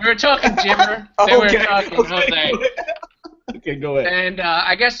 we were talking Jimmer. Then we were talking Jose. Okay, go ahead. And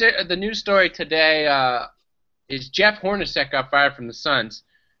I guess the news story today is Jeff Hornacek got fired from the Suns.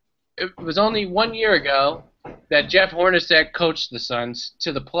 It was only 1 year ago that Jeff Hornacek coached the Suns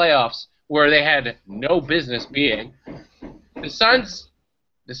to the playoffs, where they had no business being. The Suns.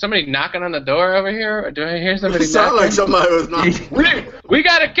 Is somebody knocking on the door over here? Or do I hear somebody knocking? It sounded like somebody was knocking. We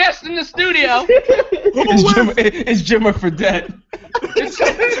got a guest in the studio. It's Jimmer for debt.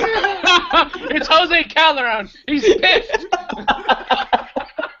 It's Jose Calderon. He's pissed.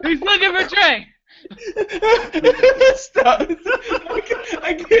 He's looking for Dre. Stop.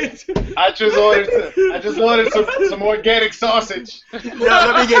 I can't. I just wanted some organic sausage. Yeah,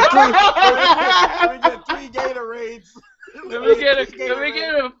 let me get three Gatorades.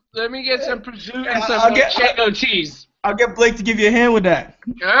 Let me get some prosciutto and some Checo cheese. I'll get Blake to give you a hand with that.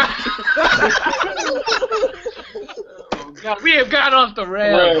 Oh, God, we have got off the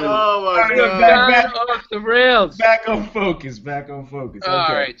rails. Oh my God. Got off the rails. Back on focus. Okay.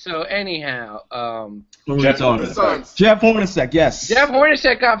 All right. So anyhow, What were we talking about? Jeff Hornacek, yes. Jeff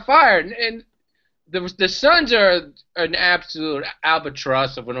Hornacek got fired, and the Suns are an absolute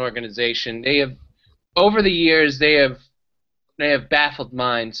albatross of an organization. They have, over the years, they have baffled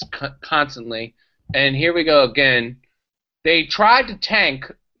minds constantly. And here we go again. They tried to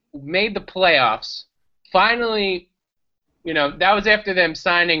tank, made the playoffs. Finally, that was after them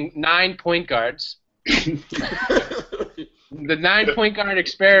signing 9 point guards. The 9 point guard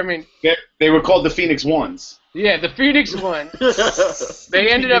experiment. They were called the Phoenix Ones. Yeah, the Phoenix One.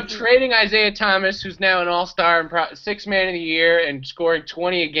 They ended up trading Isaiah Thomas, who's now an all-star and 6th man of the year and scoring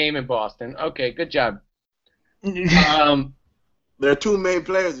 20 a game in Boston. Okay, good job. Their two main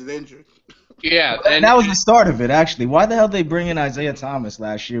players is injured. Yeah, and that was the start of it, actually. Why the hell did they bring in Isaiah Thomas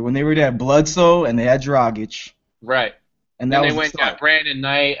last year when they were at Bledsoe and they had Dragic? Right. And they went and got Brandon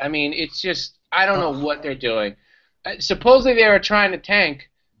Knight. I mean, it's just, I don't know what they're doing. Supposedly they were trying to tank.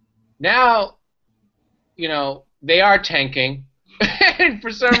 Now, they are tanking. And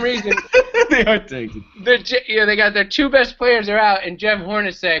for some reason, they are tanking. They got their 2 best players are out, and Jeff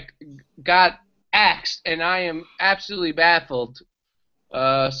Hornacek got axed, and I am absolutely baffled.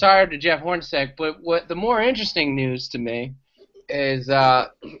 Sorry to Jeff Hornacek, but what the more interesting news to me is the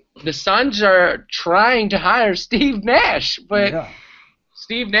Suns are trying to hire Steve Nash, but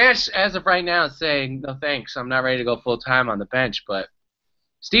Steve Nash, as of right now, is saying no thanks. I'm not ready to go full time on the bench. But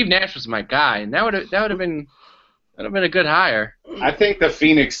Steve Nash was my guy, and that would have been a good hire. I think the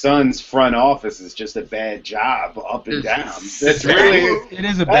Phoenix Suns front office is just a bad job, up and down. It's really it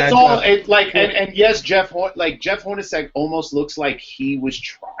is a bad that's all. job. It's like and yes, Jeff Hornacek almost looks like he was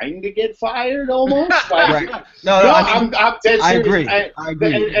trying to get fired almost. Like, right. No, I'm dead serious. I agree. I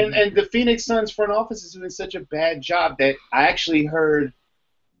agree. And the Phoenix Suns front office is doing such a bad job that I actually heard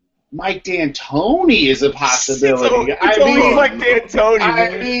Mike D'Antoni is a possibility. It's always Mike D'Antoni.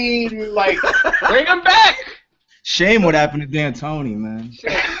 I mean, like, bring him back. Shame what happened to D'Antoni, man.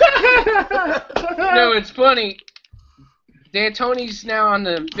 No, it's funny. D'Antoni's now on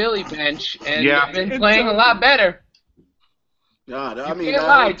the Philly bench and been playing a lot better. God, I You mean, can't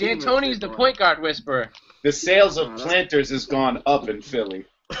lie. D'Antoni's the point guard whisperer. The sales of planters has gone up in Philly.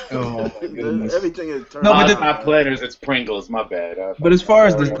 Oh my goodness. Everything is turned. No, but it's not planters, it's Pringles. My bad. But as far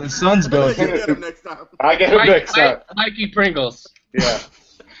as the Suns go, You get him next time. I get him next time. Mikey Pringles. Yeah.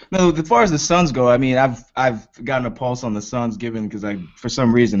 no, as far as the Suns go, I mean, I've gotten a pulse on the Suns given because I, for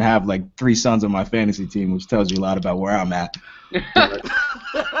some reason, have like 3 Suns on my fantasy team, which tells you a lot about where I'm at.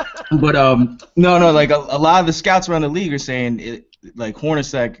 But no, like a lot of the scouts around the league are saying like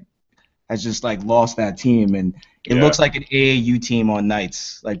Hornacek has just like lost that team, and it looks like an AAU team on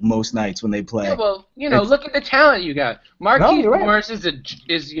nights, like most nights when they play. Yeah, well, look at the talent you got. Marquise Morris is a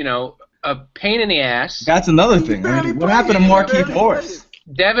pain in the ass. That's another thing. I mean, what happened to Marquise Morris?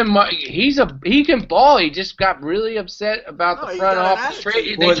 He can ball. He just got really upset about the front office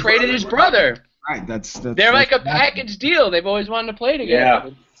trade. They traded his brother. Right, they're like a package deal. They've always wanted to play together.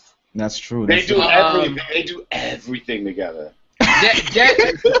 Yeah. That's true. They do everything. They do everything together. That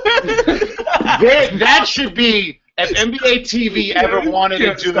should be. If NBA TV ever wanted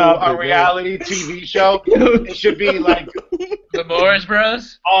to do a reality TV show, it should be like the Morris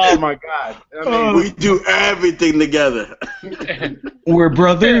Bros. Oh my God! I mean, we do everything together. We're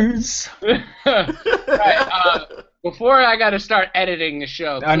brothers. Right, before I got to start editing the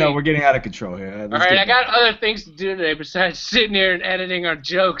show. I know we're getting out of control here. All right, I got other things to do today besides sitting here and editing our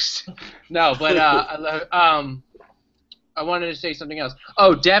jokes. No, but I wanted to say something else.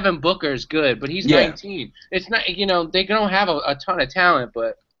 Oh, Devin Booker's good, but he's 19. It's not, they don't have a ton of talent,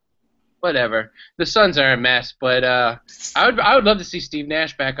 but whatever. The Suns are a mess, but I would love to see Steve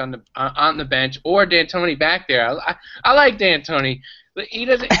Nash back on the bench or D'Antoni back there. I like D'Antoni, but he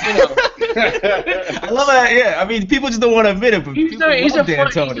doesn't. I love that. Yeah, I mean, people just don't want to admit it, but he's a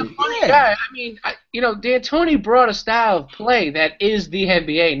funny guy. I mean, D'Antoni brought a style of play that is the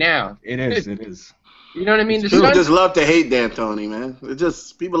NBA now. It is. You know what I mean? People just love to hate D'Antoni, man.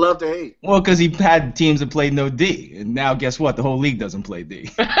 People love to hate. Well, because he had teams that played no D, and now guess what? The whole league doesn't play D.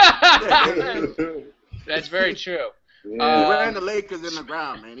 That's very true. Yeah. He ran the Lakers in the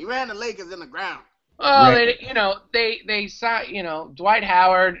ground, man. Oh, they saw, Dwight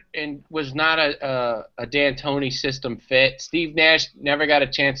Howard was not a D'Antoni system fit. Steve Nash never got a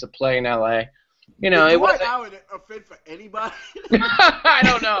chance to play in LA. Is Dwight Howard a fit for anybody? I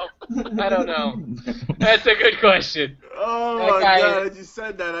don't know. That's a good question. Oh my God! As you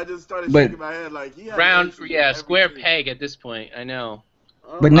said that, I just started shaking my head like square peg at this point. I know.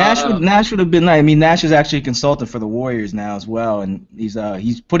 But Nash would have been nice. I mean, Nash is actually a consultant for the Warriors now as well, and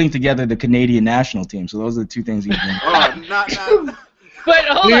he's putting together the Canadian national team. So those are the 2 things he's doing. Not. But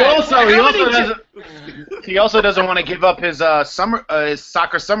he also doesn't want to give up his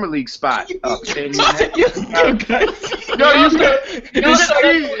soccer summer league spot. He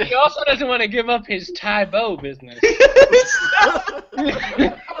also doesn't want to give up his Thai bow business.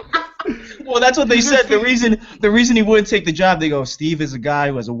 Well, that's what they said. The reason he wouldn't take the job, they go, Steve is a guy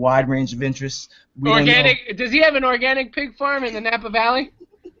who has a wide range of interests. Organic? Does he have an organic pig farm in the Napa Valley?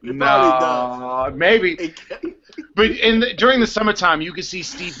 No, maybe. But during the summertime, you can see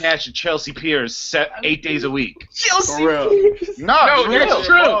Steve Nash and Chelsea Piers 8 days a week. For real. No, it's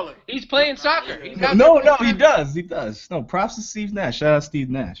true. He's playing soccer. He does. No, props to Steve Nash. Shout out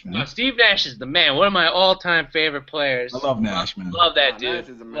Steve Nash, man. No, Steve Nash is the man. One of my all-time favorite players. I love Nash, man. Love that dude.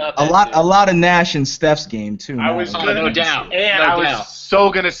 A lot of Nash in Steph's game too. No doubt. And I was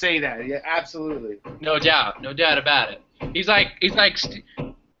so gonna say that. Yeah, absolutely. No doubt about it. He's like.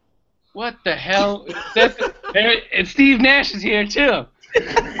 What the hell? And Steve Nash is here too.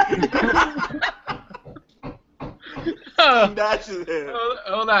 Nash is here.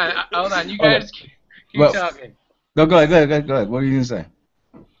 Hold on. You guys keep talking. Go ahead. What were you gonna say?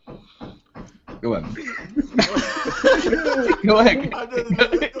 Go ahead. Go ahead.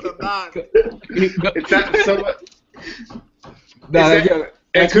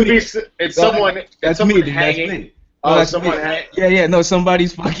 It could be. It's someone. That's me. That's me. Oh, someone no,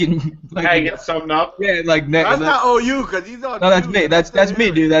 somebody's fucking hanging something up. Yeah, like that's not OU because he's on. No, that's me. That's me,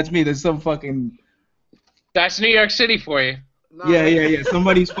 dude. That's me. There's some fucking. That's New York City for you. No, yeah.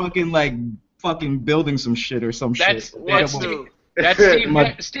 Somebody's fucking building some shit or some shit. That's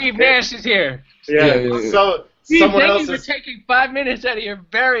Steve Nash is here. Yeah. So Steve, someone thank else you for taking 5 minutes out of your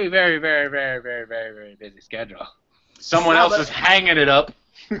very, very, very, very, very, very, very busy schedule. Someone else is hanging it up.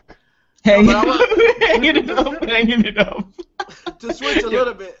 Hanging it up. To switch a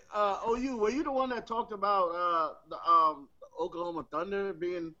little bit, OU, were you the one that talked about the Oklahoma Thunder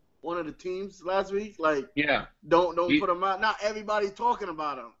being one of the teams last week? Like, yeah, don't put them out. Not everybody's talking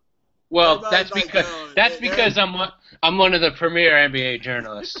about them. Well, Everybody's that's because I'm one of the premier NBA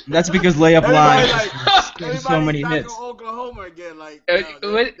journalists. That's because Layup Line everybody's so many back hits. on Oklahoma again. Like, They're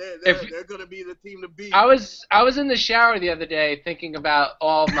gonna be the team to beat. I was in the shower the other day thinking about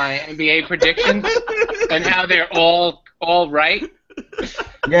all my NBA predictions and how they're all right.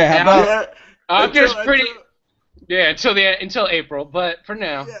 Yeah, how about I'm just pretty. Yeah, until April, but for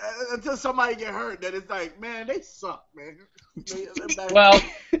now. Yeah, until somebody get hurt, then it's like, man, they suck, man. Well,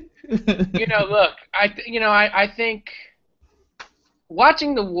 look, I think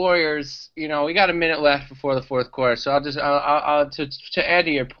watching the Warriors, we got a minute left before the fourth quarter, so I'll to add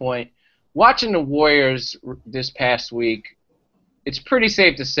to your point, watching the Warriors this past week, it's pretty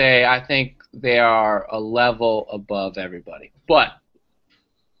safe to say I think they are a level above everybody, but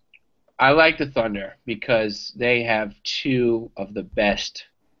I like the Thunder because they have two of the best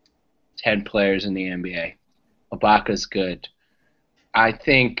 10 players in the NBA. Ibaka's good. I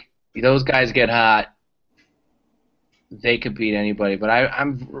think those guys get hot. They could beat anybody, but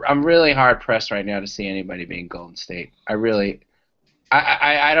I'm really hard pressed right now to see anybody being Golden State. I don't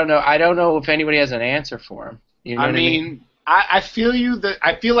know. I don't know if anybody has an answer for them. You know what I mean? I feel you that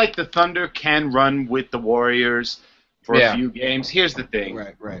I feel like the Thunder can run with the Warriors for a few games. Here's the thing.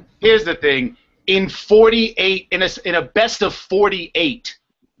 Right. Here's the thing. In 48, in a best of 48,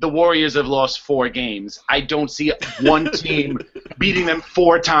 the Warriors have lost 4 games. I don't see one team beating them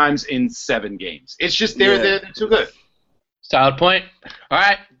 4 times in 7 games. It's just they're too good. Solid point. All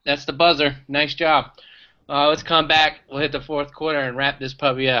right, that's the buzzer. Nice job. Let's come back. We'll hit the fourth quarter and wrap this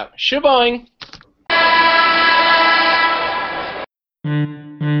puppy up. Shaboing.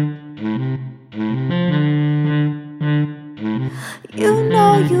 You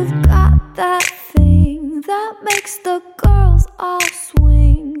know you've got that thing that makes the girls all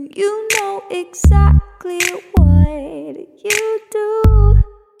swing. You know exactly what you do.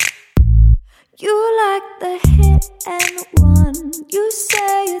 You like the hit and run. You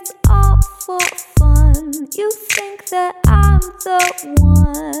say it's all for fun. You think that I'm the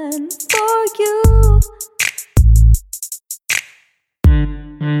one for you.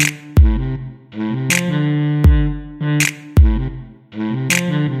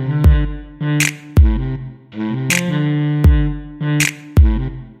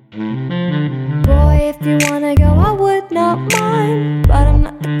 Boy, if you wanna go, I would not mind, but I'm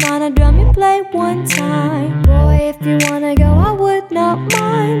not the kind of drum you play one time. Boy, if you wanna go, I would not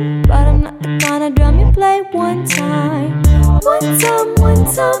mind, but I'm not the kind of drum you play one time. One time, one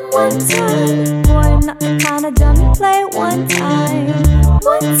time, one time. Boy, I'm not the kind of drum you play one time.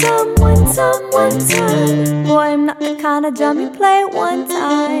 One time, one time, one time. Boy, I'm not the kind of drum you play one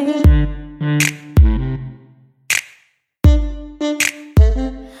time.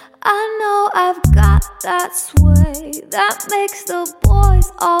 I know I've got that sway that makes the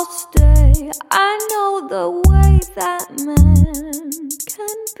boys all stay. I know the way that men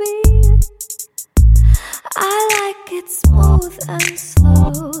can be. I like it smooth and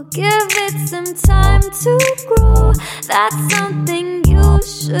slow. Give it some time to grow. That's something you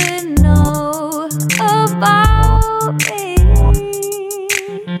should know about me.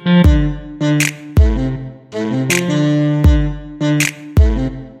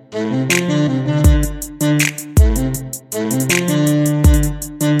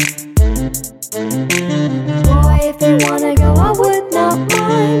 Boy, if you wanna go, I would not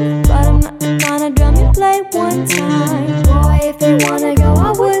mind, but I'm not the kind of drum you play one time. Boy, if you wanna go,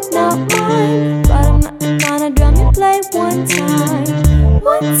 I would not mind, but I'm not the kind of drum you play one time.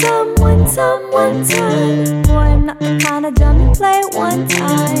 One time, one time, one time. Boy, I'm not the kind of drum you play one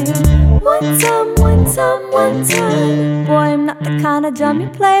time. One time, one time, one time. Boy, I'm not the kind of drum you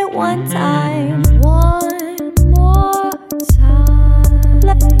play one time. One more time.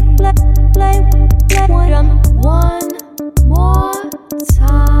 Play one drum. One more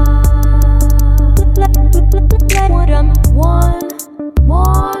time. Play one drum. One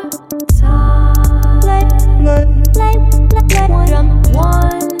more time. Play one drum.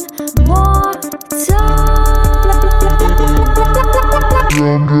 One more time.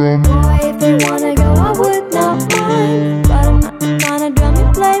 Boy, if you wanna go, I would not mind, but I'm not the kind of drum you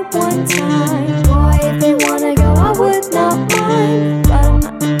play one time. Boy, if you wanna go, I would not mind, but I'm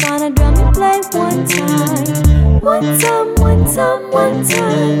not the kind of drum you play one time. One time, one time, one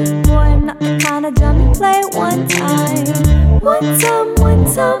time. Boy, I'm not the kind of drum you play one time. One time, one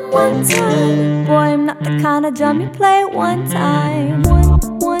time, one time. Boy, I'm not the kind of drum you play one time. One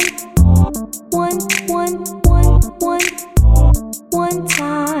time. One time. One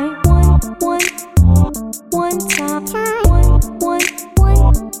time.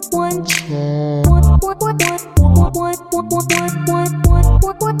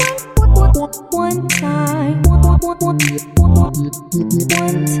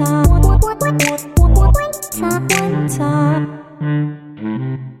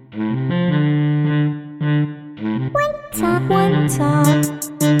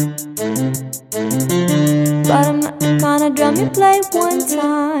 it one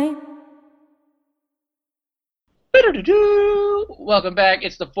time. Welcome back.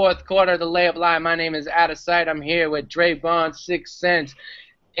 It's the fourth quarter of the Layup Line. My name is Outasight. I'm here with Dre Bond, 6 Cents,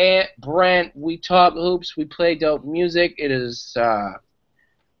 and Brent. We talk hoops. We play dope music. It is, in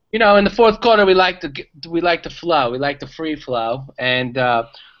the fourth quarter we like to flow. We like the free flow, and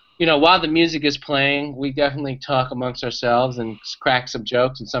while the music is playing, we definitely talk amongst ourselves and crack some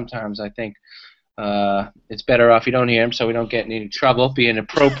jokes. And sometimes I think it's better off you don't hear them, so we don't get in any trouble being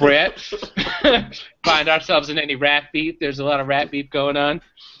appropriate. Find ourselves in any rap beef. There's a lot of rap beef going on.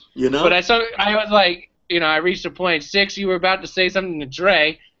 But I was like, I reached a point. 6, you were about to say something to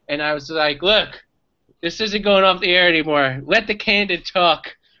Dre, and I was like, look, this isn't going off the air anymore. Let the candid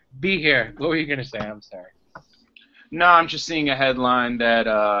talk be here. What were you gonna say? I'm sorry. No, I'm just seeing a headline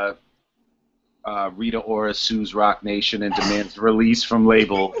that Rita Ora sues Rock Nation and demands release from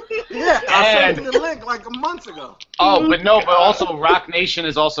label. Yeah, I sent you the link like a month ago. Oh, but also Rock Nation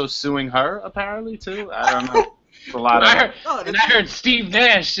is also suing her, apparently, too. I don't know. It's a lot of... I heard Steve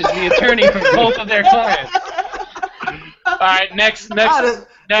Nash is the attorney for both of their clients. All right, next. No,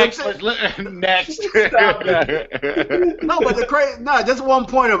 but just one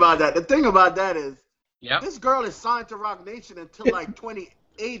point about that. The thing about that is, this girl is signed to Rock Nation until like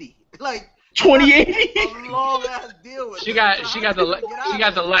 2080. Like 2080. A long ass deal with she got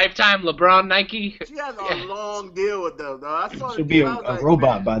the lifetime LeBron Nike. She has a long deal with them, though. She'll be a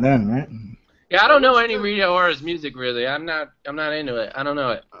robot by then, right? Yeah, I don't know any Rita Ora's music really. I'm not into it. I don't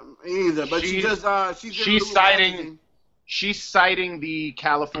know it either. But she's citing the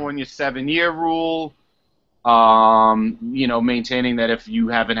California 7-year rule. Maintaining that if you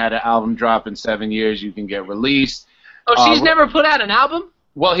haven't had an album drop in 7 years, you can get released. Oh, she's never put out an album?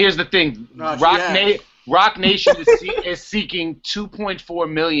 Well, here's the thing. No, Rock Nation is seeking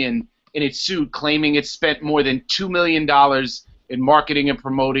 $2.4 million in its suit, claiming it spent more than $2 million in marketing and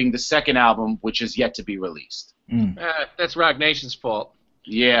promoting the second album, which is yet to be released. That's Rock Nation's fault.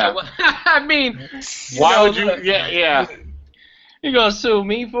 Yeah. I mean, why would you? Yeah. You gonna sue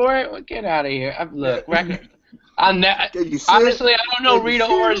me for it? Well, get out of here. Look, honestly, I don't know Rita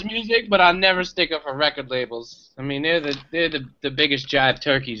Ora's music, but I'll never stick up for record labels. I mean, they're the biggest jive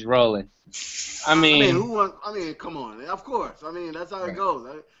turkeys rolling. Come on. Of course. I mean, that's how it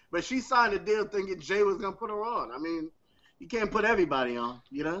goes. But she signed a deal thinking Jay was gonna put her on. I mean, you can't put everybody on.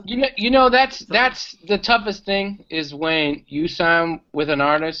 That's the toughest thing is when you sign with an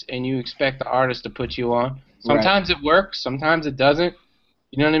artist and you expect the artist to put you on. Sometimes it works, sometimes it doesn't.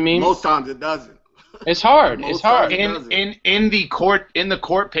 You know what I mean? Most times it doesn't. It's hard. In the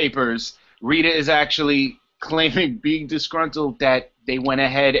court papers, Rita is actually claiming, being disgruntled, that they went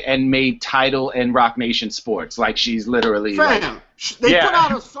ahead and made Tidal and Rock Nation Sports. Like she's literally. They put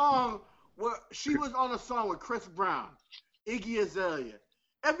out a song where she was on a song with Chris Brown, Iggy Azalea.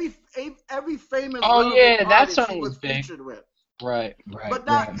 Every famous. Oh yeah, that song was big. featured with. Right. But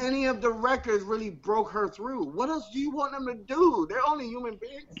not any of the records really broke her through. What else do you want them to do? They're only human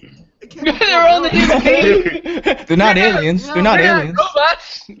beings. They're only human beings. They're not aliens. They're not aliens.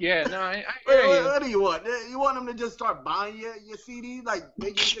 Robots. Yeah, no, I hear you. What do you want? You want them to just start buying your CD, like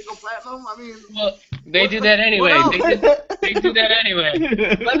make your go platinum? I mean, well, they do that anyway. They do that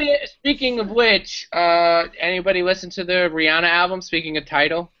anyway. Speaking of which, anybody listen to the Rihanna album? Speaking of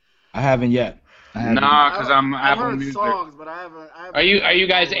Tidal, I haven't yet. Nah, because I'm Apple heard Music. songs, but I haven't. Are you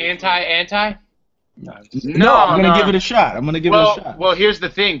guys anti? No, I'm gonna give it a shot. Well, here's the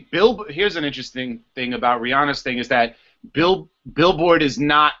thing. Here's an interesting thing about Rihanna's thing is that Billboard is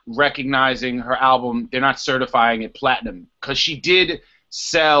not recognizing her album. They're not certifying it platinum because she did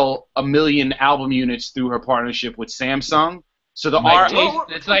sell 1 million album units through her partnership with Samsung. So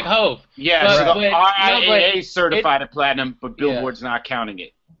it's like Hove. Yeah, so the RIAA certified it platinum, but Billboard's not counting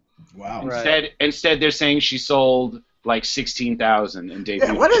it. Wow. Instead, they're saying she sold like 16,000 and debuted.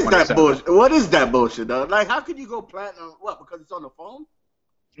 Yeah, what is that bullshit? What is that bullshit, though? Like, how could you go platinum? What? Because it's on the phone?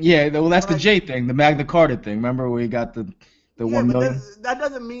 Yeah, well, that's the J thing, the Magna Carta thing. Remember where we got the 1 million? That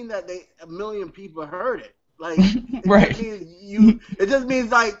doesn't mean that 1 million people heard it. Like, right. It just means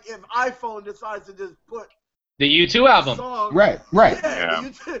like if iPhone decides to just put the U2 album. Song, right.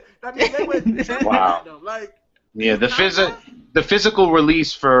 Yeah. I mean, they went wow. Like. Yeah, the physical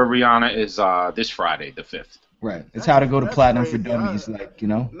release for Rihanna is this Friday, the 5th. Right. It's how to go to platinum crazy. For dummies,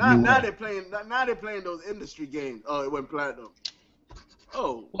 Now they're playing those industry games. Oh, it went platinum.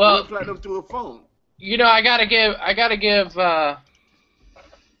 Oh, well, it went platinum through a phone. I gotta give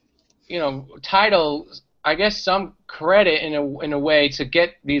Tidal, I guess, some credit in a way to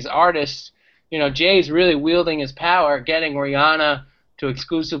get these artists. Jay's really wielding his power, getting Rihanna to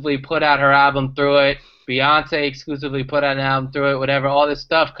exclusively put out her album through it. Beyonce exclusively put out an album through it, whatever, all this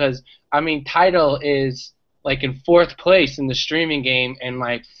stuff. Because, I mean, Tidal is, like, in 4th place in the streaming game and,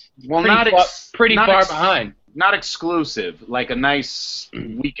 like, pretty far behind. Not exclusive, like a nice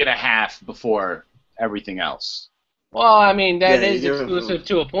week and a half before everything else. Well, I mean, that is exclusive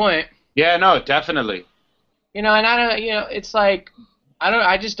to a point. Yeah, no, definitely. You know, and I don't, you know, it's like,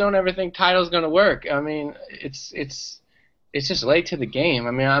 I just don't ever think Tidal's going to work. I mean, it's just late to the game.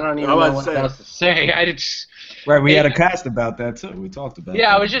 I mean, I don't even know what else to say. Right, we had a cast about that too. We talked about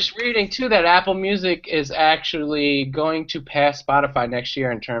Yeah, that. I was just reading too that Apple Music is actually going to pass Spotify next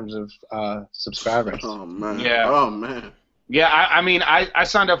year in terms of subscribers. Oh man. Yeah. Oh man. Yeah, I mean, I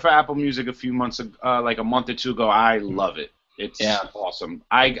signed up for Apple Music a few months ago, like a month or two ago. I love it. It's awesome.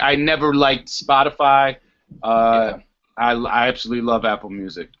 I never liked Spotify. I absolutely love Apple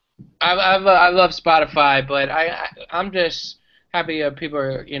Music. I love Spotify, but I'm just happy people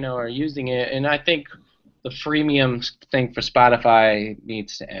are using it, and I think the freemium thing for Spotify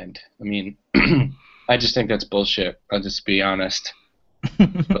needs to end. I mean, I just think that's bullshit. I'll just be honest.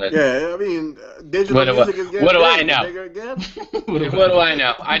 But yeah, I mean, digital music is getting what do big, I know? bigger again. What do I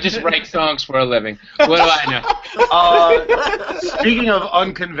know? I just write songs for a living. What do I know? Speaking of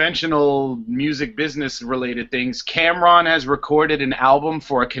unconventional music business related things, Cameron has recorded an album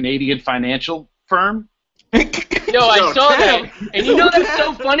for a Canadian financial firm. Yo, I saw that. And you know that's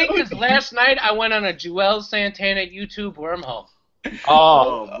so funny because last night I went on a Joel Santana YouTube wormhole.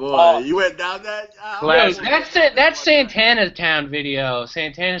 Oh boy, you went down that. That's Santana's Town video.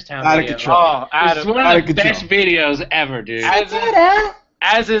 Santana's Town Out of video. control. It's one of the best videos ever, dude.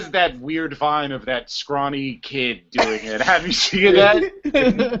 As is that weird vine of that scrawny kid doing it. Have you seen that?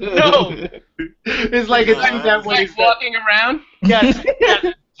 No. It's like it's that way. Like walking around. Yes.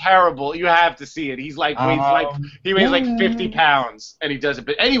 Terrible. You have to see it. He weighs like 50 pounds and he does it.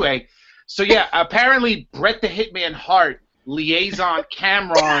 But anyway, so yeah, apparently Brett the Hitman Hart liaison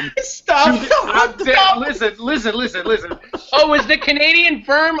Cameron. Stop. Listen. Oh, is the Canadian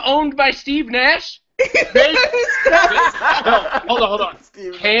firm owned by Steve Nash? Hold on.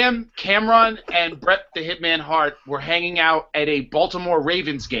 Cameron and Brett the Hitman Hart were hanging out at a Baltimore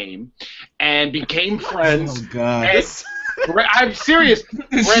Ravens game and became friends. Oh God. I'm serious. Brett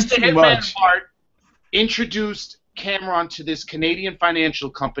the Hitman Hart introduced Cameron to this Canadian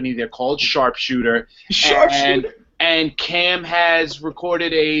financial company. They're called Sharpshooter. And Cam has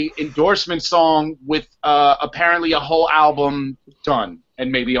recorded a endorsement song with apparently a whole album done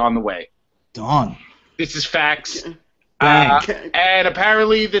and maybe on the way. Done. This is facts. And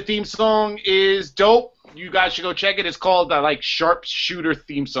apparently the theme song is dope. You guys should go check it. It's called like Sharpshooter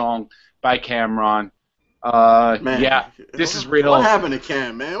theme song by Cameron. Man, yeah, this is real. What happened to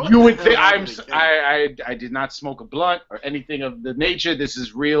Cam, man? You would think I did not smoke a blunt or anything of the nature. This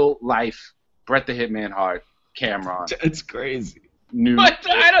is real life. Brett the Hitman Hart, Cameron. It's crazy. I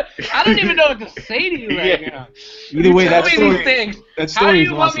don't even know what to say to you right now. Either way, that story. These things. How do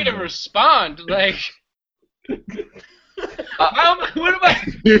you want me to respond? Like, what am I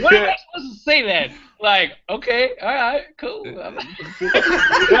supposed to say then? Like, okay, all right, cool.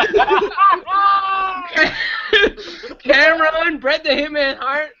 Cameron, Brett the Hitman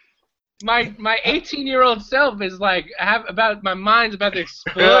Hart. My 18-year-old self is like, my mind's about to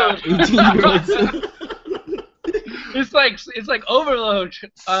explode. 18-year-old self. It's like overload.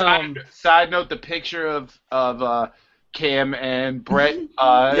 Side note: the picture of Cam and Brett.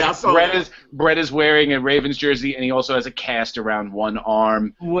 Brett is wearing a Ravens jersey, and he also has a cast around one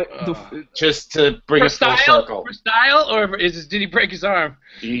arm. Just to bring us full circle. For style, or did he break his arm?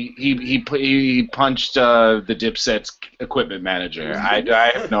 He punched the Dipset's equipment manager. I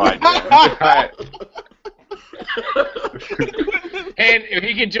have no idea. And if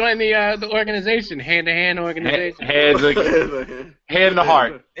he can join the organization, hand-to-hand organization. Hand to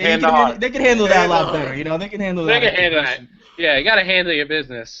heart. They can handle that a lot better, you know. They can handle that. They can handle that. Yeah, you gotta handle your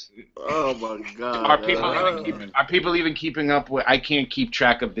business. Oh my God. Are people even keeping up with? I can't keep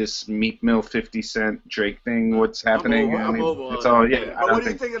track of this Meek Mill 50 Cent Drake thing. What's happening? It's all yeah. But what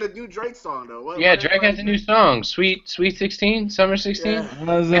do you think of the new Drake song though? Drake has a new song, Sweet 16, Summer 16. Yeah.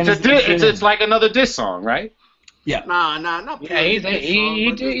 It's like another diss song, right? Yeah. Nah, not. Yeah, he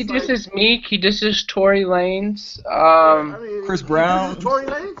disses Meek. He disses Tory Lanez. Chris Brown. Tory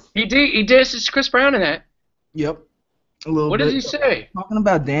Lanez. He disses Chris Brown in that. Yep. A little what bit. Does he say? Talking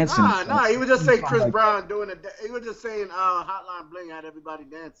about dancing. Nah, he would just say Chris Brown doing it. He was just saying Hotline Bling had everybody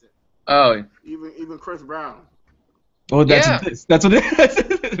dancing. Oh. Even Chris Brown. Oh, that's a diss. That's what it is.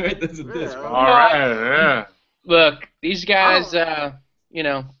 Right, that's a diss. Yeah. All right, yeah. Look, these guys, Drake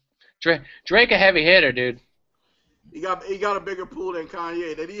a heavy hitter, dude. He got a bigger pool than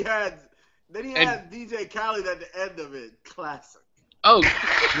Kanye. Then he had DJ Khaled at the end of it. Classic. Oh,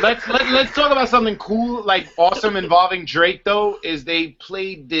 let's talk about something cool, like awesome involving Drake though. Is they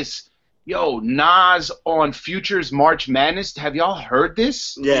played this Nas on Future's March Madness. Have y'all heard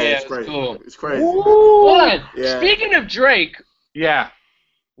this? Yeah, it's it's crazy. cool. It's crazy. Hold on. Yeah. Speaking of Drake, Yeah.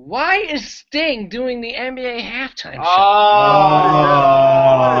 why is Sting doing the NBA halftime show?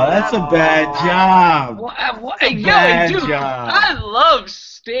 Oh, that's a bad job. Yo, dude, I love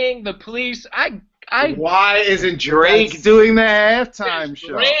Sting, the Police. Why isn't Drake doing the halftime show?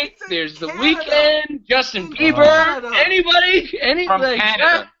 Drake, there's The Weeknd, Justin Bieber, anybody, From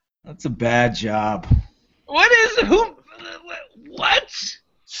Canada. That's a bad job. What is what?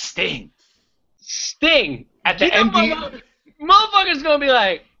 Sting. At the NBA. Motherfucker's gonna be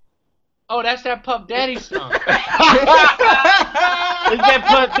like, oh, that's that Puff Daddy song. It's that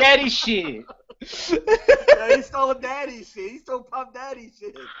Puff Daddy shit. Yeah, he stole Daddy shit. He stole Puff Daddy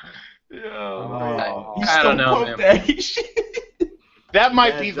shit. Oh, I don't know, man. Daddy shit. That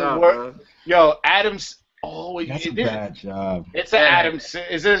might Bad be the job, worst. bro. Yo, Adams. Oh, That's a bad job. It's an Adam. Is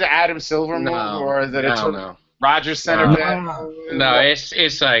it an Adam Silver move or is it a Rogers Center? No,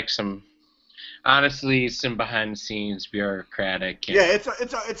 it's like some behind the scenes bureaucratic. Yeah, it's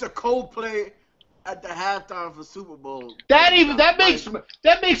a Coldplay at the halftime for Super Bowl. That makes a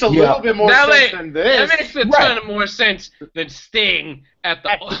little bit more sense than this. That makes a ton of more sense than Sting at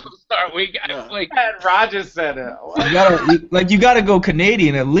the All-Star Weekend. Yeah. Like, At Rogers Center. You gotta go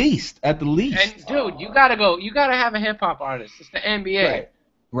Canadian at the least. and dude, you gotta have a hip hop artist. It's the NBA.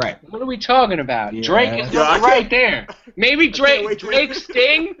 Right. What are we talking about? Yeah. Drake is I right there. Maybe Drake, wait.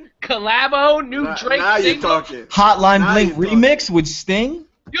 Sting, collabo, new Drake. Now you're single. talking. Hotline Now Bling you're talking. remix with Sting.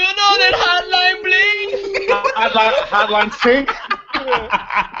 You know that Hotline Bling? Hotline Sting.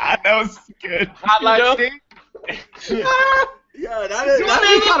 That was good. Hotline Sting. Yeah, that'd be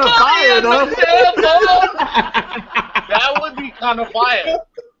kind of fire, though. That would be kind of fire.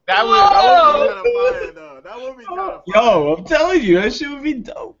 That would be kind of fire. Yo, I'm telling you, that shit would be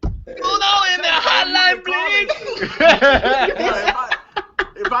dope. You know in the Hotline Bling?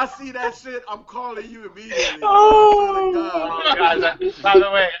 If I see that shit, I'm calling you immediately. Oh. Guys, by the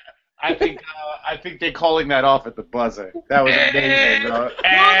way, I think they're calling that off at the buzzer. That was amazing, bro. You know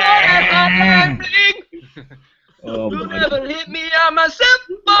that Hotline Bling? Oh You my never hit me on my cell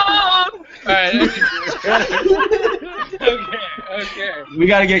phone. Alright. Okay. You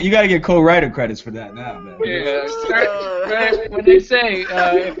gotta get co-writer credits for that now, man. Yeah. When they say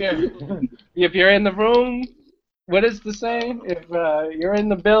if you're in the room, what is the saying? If you're in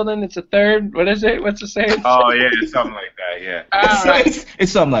the building, it's a third. What is it? What's the saying? Oh yeah, something like that. Yeah. All right.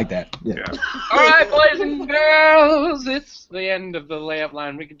 It's something like that. Yeah. All right, boys and girls, it's the end of the layup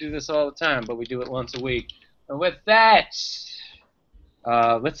line. We could do this all the time, but we do it once a week. And with that,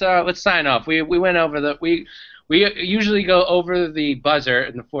 let's sign off. We went over we usually go over the buzzer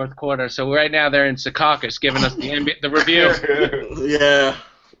in the fourth quarter. So right now they're in Secaucus giving us the review. Yeah.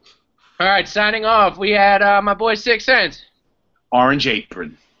 All right, signing off. We had my boy 6 Cents. Orange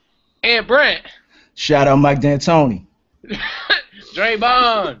Apron. And Brent. Shout out Mike D'Antoni. Dre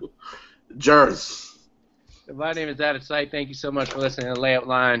Bond. Jers. My name is Outasight. Thank you so much for listening to Layup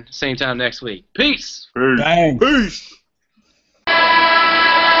Line. Same time next week. Peace. Bang. Peace.